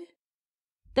stood?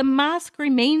 The mosque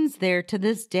remains there to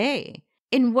this day,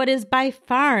 in what is by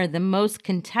far the most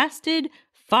contested,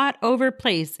 fought-over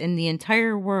place in the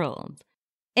entire world.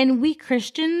 And we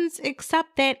Christians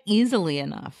accept that easily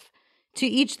enough. To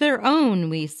each their own,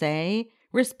 we say.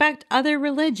 Respect other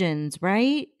religions,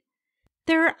 right?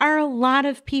 There are a lot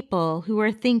of people who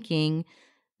are thinking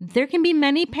there can be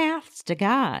many paths to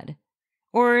God,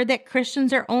 or that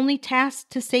Christians are only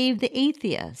tasked to save the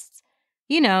atheists.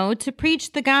 To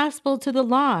preach the gospel to the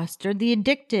lost, or the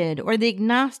addicted, or the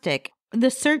agnostic,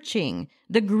 the searching,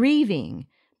 the grieving.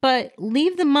 But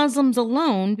leave the Muslims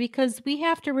alone because we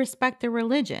have to respect their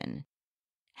religion.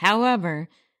 However,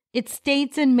 it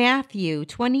states in Matthew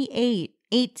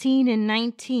 28:18 and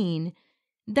 19,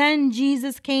 "Then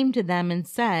Jesus came to them and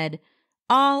said,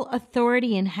 'All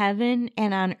authority in heaven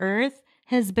and on earth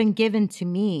has been given to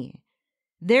me.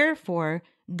 Therefore,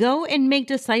 go and make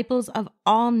disciples of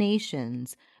all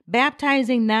nations,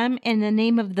 baptizing them in the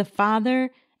name of the Father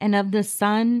and of the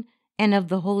Son and of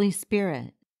the Holy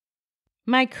Spirit.'"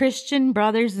 My Christian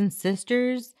brothers and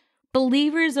sisters,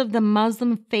 believers of the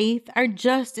Muslim faith are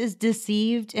just as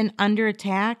deceived and under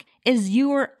attack as you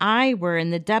or I were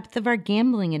in the depth of our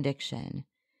gambling addiction.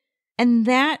 And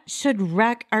that should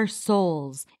wreck our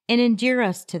souls and endear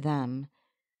us to them.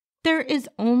 There is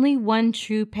only one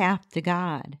true path to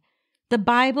God. The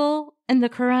Bible and the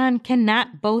Quran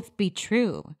cannot both be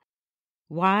true.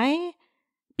 Why?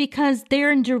 Because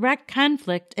they're in direct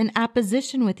conflict and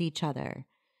opposition with each other.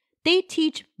 They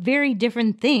teach very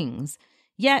different things,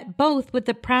 yet both with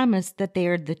the promise that they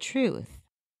are the truth.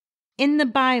 In the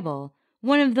Bible,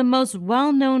 one of the most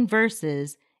well-known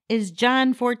verses is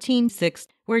John 14:6,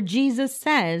 where Jesus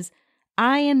says,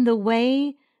 "I am the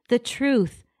way, the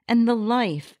truth, and the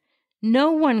life.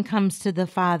 No one comes to the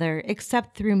Father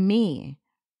except through me."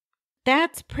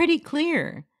 That's pretty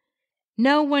clear.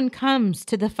 No one comes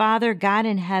to the Father God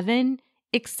in heaven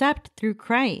except through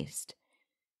Christ.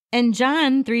 And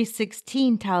John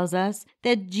 3:16 tells us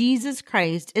that Jesus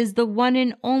Christ is the one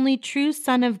and only true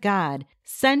Son of God,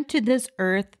 sent to this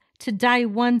earth to die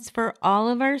once for all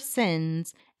of our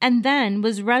sins, and then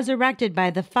was resurrected by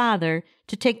the Father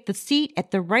to take the seat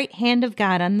at the right hand of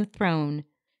God on the throne.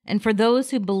 And for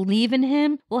those who believe in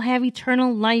him will have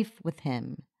eternal life with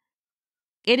him.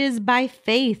 It is by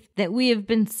faith that we have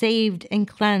been saved and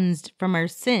cleansed from our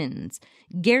sins,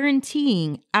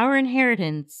 guaranteeing our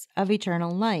inheritance of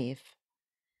eternal life.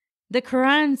 The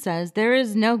Quran says there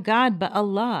is no God but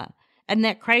Allah, and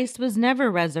that Christ was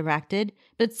never resurrected,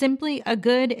 but simply a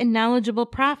good and knowledgeable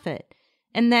prophet,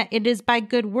 and that it is by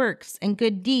good works and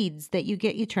good deeds that you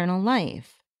get eternal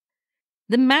life.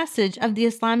 The message of the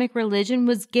Islamic religion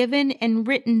was given and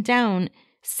written down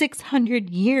 600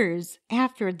 years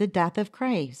after the death of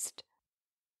Christ.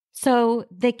 So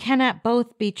they cannot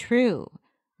both be true.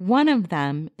 One of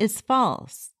them is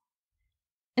false.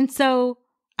 And so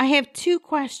I have two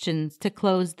questions to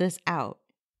close this out.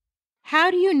 How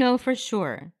do you know for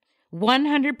sure,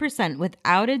 100%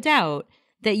 without a doubt,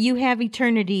 that you have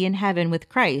eternity in heaven with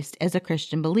Christ as a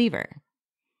Christian believer?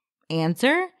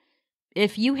 Answer: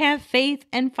 if you have faith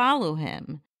and follow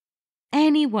Him.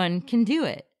 Anyone can do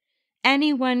it.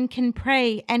 Anyone can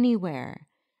pray anywhere.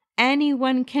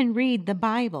 Anyone can read the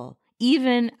Bible,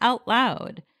 even out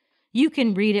loud. You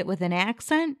can read it with an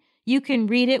accent. You can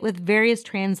read it with various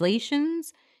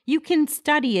translations. You can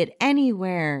study it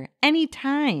anywhere,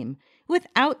 anytime,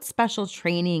 without special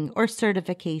training or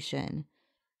certification.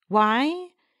 Why?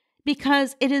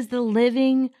 Because it is the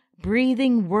living,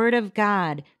 breathing Word of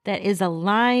God that is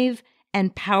alive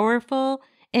and powerful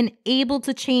and able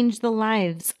to change the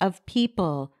lives of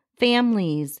people,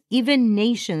 families, even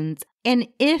nations. And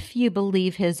if you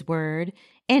believe His Word,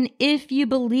 and if you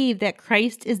believe that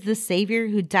Christ is the Savior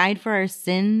who died for our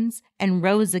sins and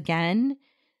rose again,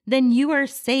 then you are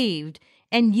saved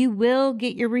and you will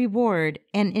get your reward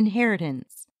and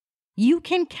inheritance. You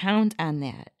can count on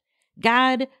that.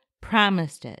 God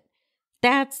promised it.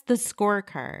 That's the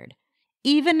scorecard.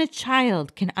 Even a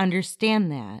child can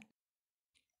understand that.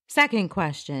 Second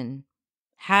question: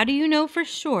 how do you know for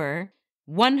sure,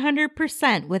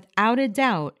 100% without a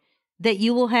doubt, that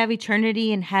you will have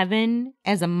eternity in heaven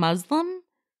as a Muslim?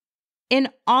 In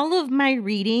all of my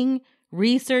reading,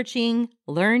 researching,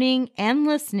 learning, and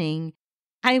listening,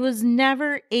 I was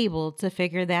never able to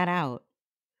figure that out.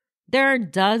 There are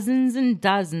dozens and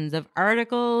dozens of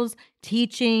articles,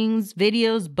 teachings,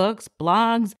 videos, books,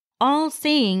 blogs, all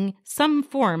saying some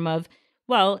form of,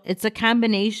 well, it's a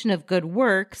combination of good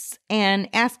works and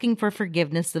asking for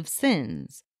forgiveness of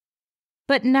sins.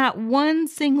 But not one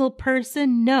single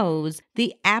person knows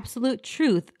the absolute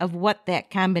truth of what that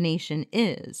combination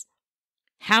is.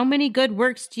 How many good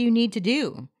works do you need to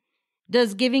do?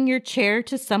 Does giving your chair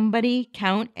to somebody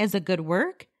count as a good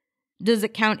work? Does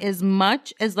it count as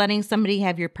much as letting somebody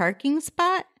have your parking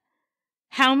spot?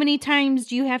 How many times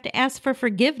do you have to ask for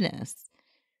forgiveness?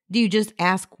 Do you just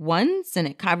ask once and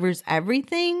it covers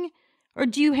everything? Or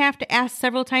do you have to ask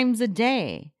several times a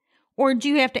day? Or do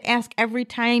you have to ask every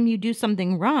time you do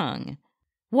something wrong?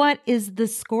 What is the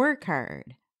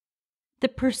scorecard? The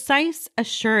precise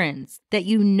assurance that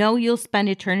you know you'll spend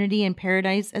eternity in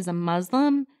paradise as a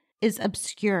Muslim is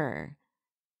obscure.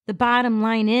 The bottom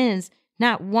line is,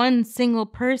 not one single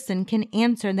person can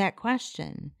answer that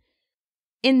question.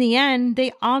 In the end,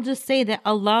 they all just say that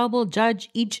Allah will judge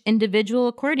each individual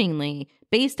accordingly,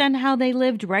 based on how they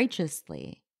lived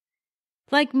righteously.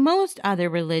 Like most other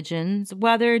religions,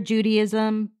 whether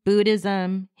Judaism,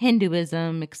 Buddhism,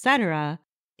 Hinduism, etc.,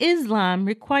 Islam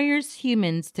requires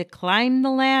humans to climb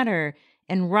the ladder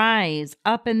and rise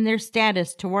up in their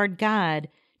status toward God,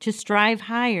 to strive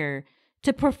higher,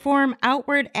 to perform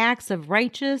outward acts of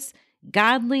righteous,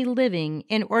 godly living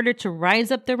in order to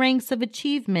rise up the ranks of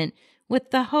achievement,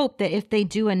 with the hope that if they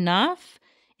do enough,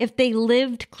 if they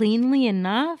lived cleanly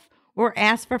enough, or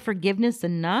asked for forgiveness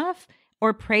enough,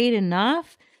 or prayed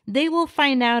enough, they will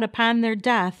find out upon their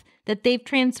death that they've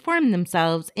transformed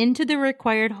themselves into the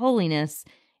required holiness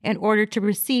in order to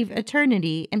receive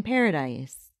eternity in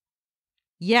paradise.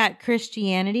 Yet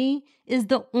Christianity is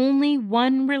the only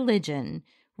one religion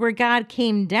where God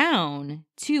came down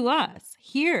to us,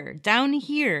 down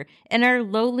here, in our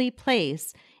lowly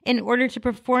place, in order to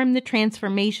perform the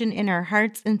transformation in our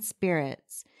hearts and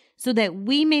spirits, so that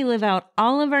we may live out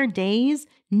all of our days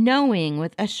knowing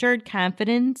with assured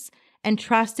confidence and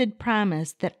trusted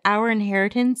promise that our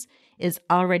inheritance is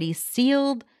already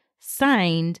sealed,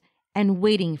 signed, and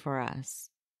waiting for us.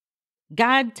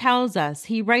 God tells us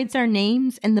He writes our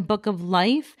names in the book of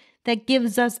life that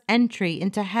gives us entry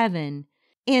into heaven,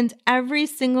 and every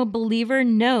single believer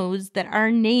knows that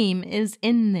our name is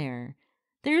in there.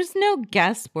 There's no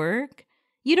guesswork.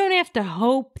 You don't have to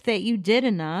hope that you did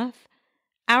enough.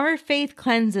 Our faith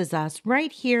cleanses us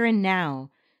right here and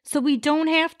now, so we don't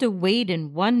have to wait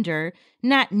and wonder,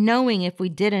 not knowing if we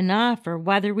did enough or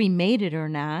whether we made it or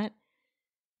not.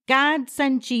 God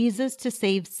sent Jesus to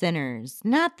save sinners,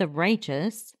 not the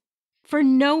righteous. For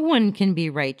no one can be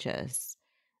righteous.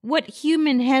 What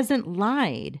human hasn't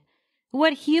lied?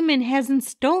 What human hasn't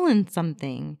stolen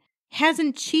something,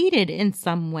 hasn't cheated in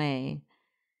some way?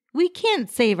 We can't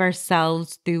save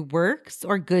ourselves through works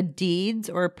or good deeds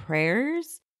or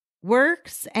prayers.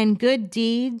 Works and good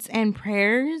deeds and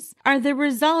prayers are the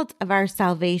result of our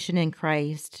salvation in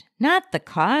Christ, not the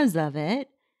cause of it.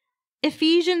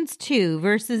 Ephesians 2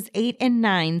 verses 8 and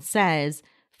 9 says,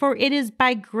 "For it is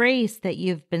by grace that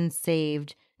you've been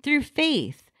saved, through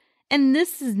faith, and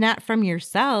this is not from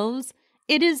yourselves,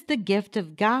 it is the gift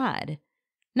of God,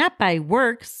 not by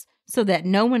works, so that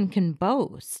no one can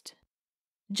boast."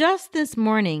 Just this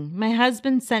morning, my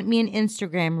husband sent me an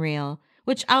Instagram reel,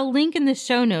 which I'll link in the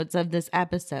show notes of this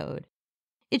episode.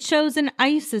 It shows an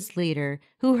ISIS leader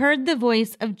who heard the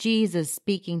voice of Jesus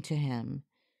speaking to him.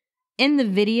 In the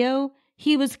video,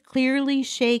 he was clearly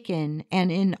shaken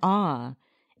and in awe,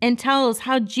 and tells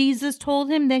how Jesus told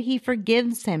him that he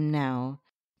forgives him now,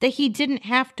 that he didn't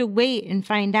have to wait and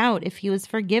find out if he was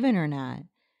forgiven or not.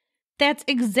 That's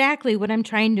exactly what I'm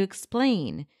trying to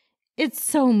explain. It's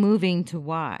so moving to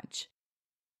watch.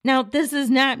 Now, this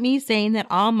is not me saying that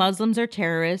all Muslims are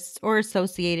terrorists or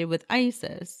associated with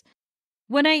ISIS.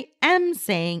 What I am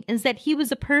saying is that he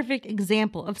was a perfect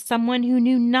example of someone who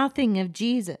knew nothing of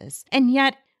Jesus and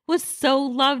yet was so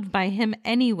loved by him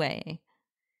anyway.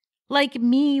 Like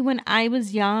me when I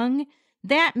was young,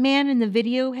 that man in the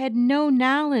video had no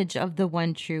knowledge of the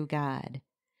one true God.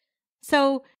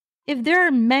 So, if there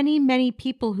are many, many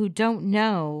people who don't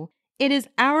know, it is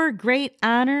our great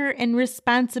honor and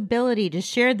responsibility to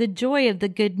share the joy of the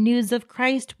good news of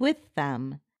Christ with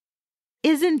them.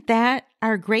 Isn't that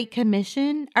our great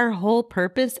commission, our whole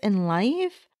purpose in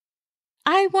life?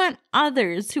 I want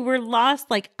others who were lost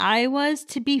like I was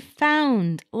to be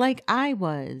found like I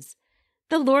was.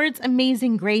 The Lord's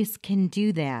amazing grace can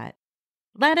do that.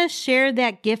 Let us share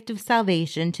that gift of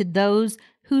salvation to those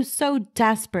who so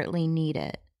desperately need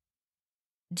it.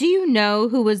 Do you know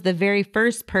who was the very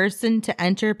first person to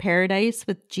enter paradise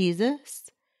with Jesus?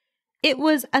 It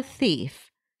was a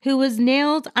thief who was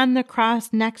nailed on the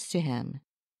cross next to him.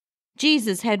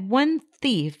 Jesus had one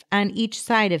thief on each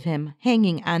side of him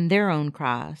hanging on their own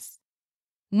cross.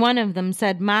 One of them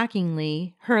said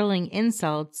mockingly, hurling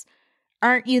insults,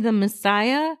 "Aren't you the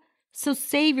Messiah? So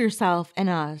save yourself and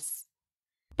us."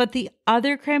 But the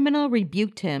other criminal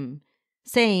rebuked him,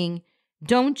 saying,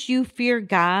 "Don't you fear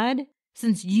God?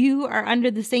 Since you are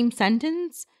under the same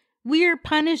sentence, we are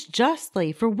punished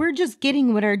justly, for we're just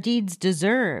getting what our deeds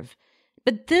deserve.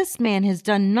 But this man has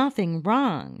done nothing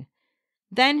wrong."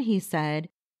 Then he said,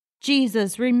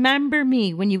 "Jesus, remember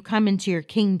me when you come into your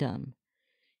kingdom."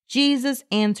 Jesus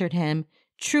answered him,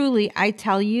 "Truly, I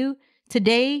tell you,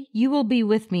 today you will be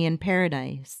with me in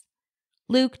paradise."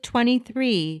 Luke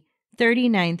 23,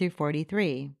 39 through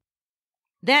 43.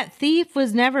 That thief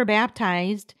was never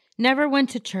baptized, never went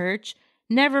to church,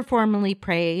 never formally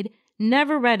prayed,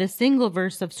 never read a single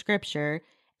verse of scripture,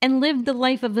 and lived the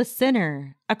life of a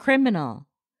sinner, a criminal.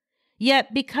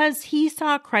 Yet because he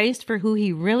saw Christ for who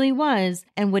he really was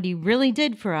and what he really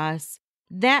did for us,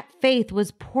 that faith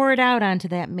was poured out onto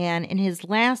that man in his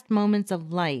last moments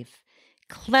of life,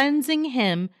 cleansing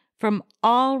him from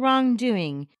all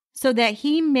wrongdoing so that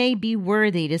he may be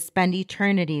worthy to spend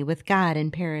eternity with God in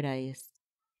paradise.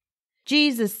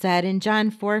 Jesus said in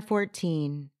John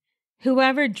 4:14,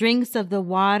 "Whoever drinks of the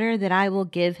water that I will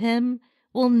give him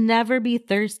will never be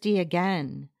thirsty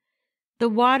again. The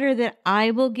water that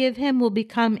I will give him will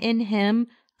become in him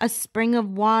a spring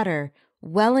of water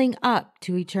welling up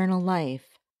to eternal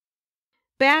life."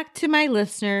 Back to my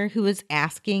listener who is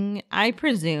asking, I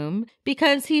presume,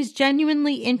 because he's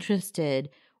genuinely interested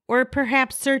or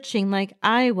perhaps searching like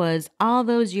I was all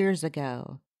those years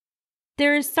ago.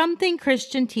 There is something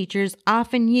Christian teachers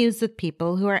often use with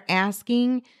people who are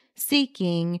asking,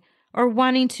 seeking, or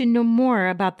wanting to know more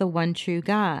about the one true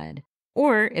God,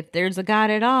 or if there's a God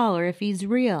at all, or if he's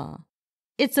real.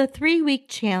 It's a 3-week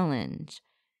challenge.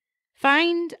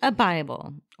 Find a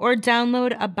Bible, or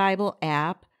download a Bible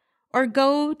app, or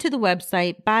go to the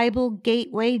website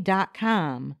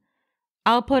BibleGateway.com.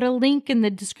 I'll put a link in the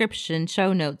description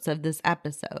show notes of this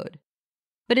episode.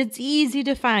 But it's easy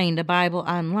to find a Bible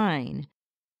online.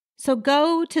 So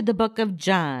go to the book of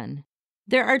John.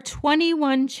 There are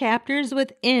 21 chapters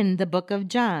within the book of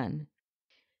John.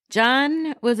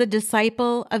 John was a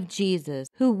disciple of Jesus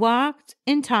who walked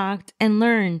and talked and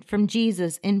learned from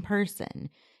Jesus in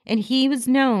person, and he was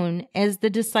known as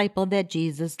the disciple that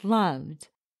Jesus loved.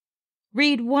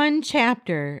 Read one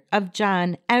chapter of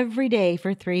John every day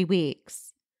for 3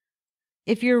 weeks.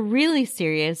 If you're really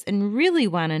serious and really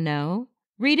want to know,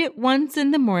 Read it once in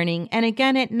the morning and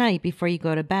again at night before you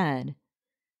go to bed.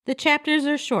 The chapters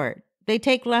are short. They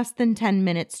take less than 10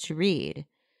 minutes to read.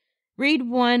 Read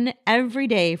one every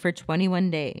day for 21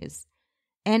 days.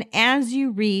 And as you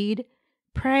read,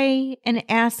 pray and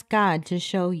ask God to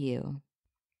show you.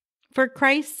 For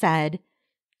Christ said,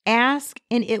 "Ask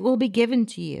and it will be given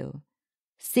to you.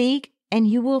 Seek and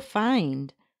you will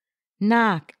find.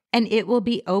 Knock and it will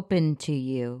be opened to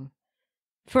you.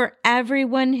 For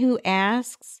everyone who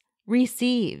asks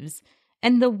receives,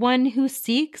 and the one who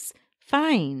seeks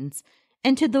finds,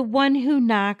 and to the one who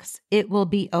knocks it will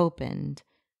be opened."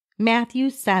 Matthew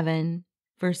 7,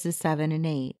 verses 7 and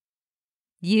 8.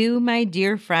 You, my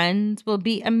dear friends, will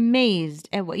be amazed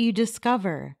at what you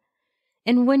discover.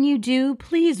 And when you do,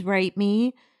 please write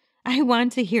me. I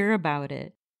want to hear about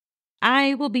it.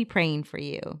 I will be praying for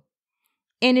you.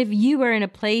 And if you are in a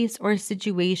place or a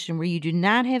situation where you do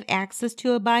not have access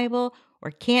to a Bible or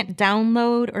can't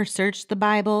download or search the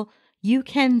Bible, you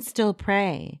can still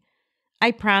pray.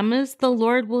 I promise the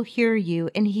Lord will hear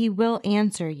you and He will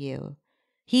answer you.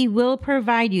 He will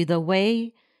provide you the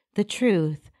way, the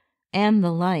truth, and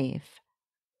the life.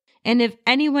 And if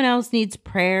anyone else needs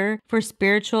prayer for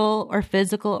spiritual or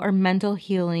physical or mental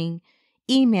healing,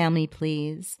 email me,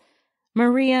 please.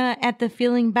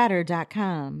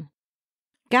 Maria@thefeelingbetter.com.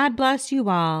 God bless you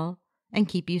all and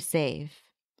keep you safe.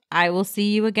 I will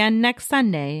see you again next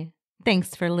Sunday.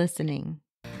 Thanks for listening.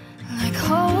 Like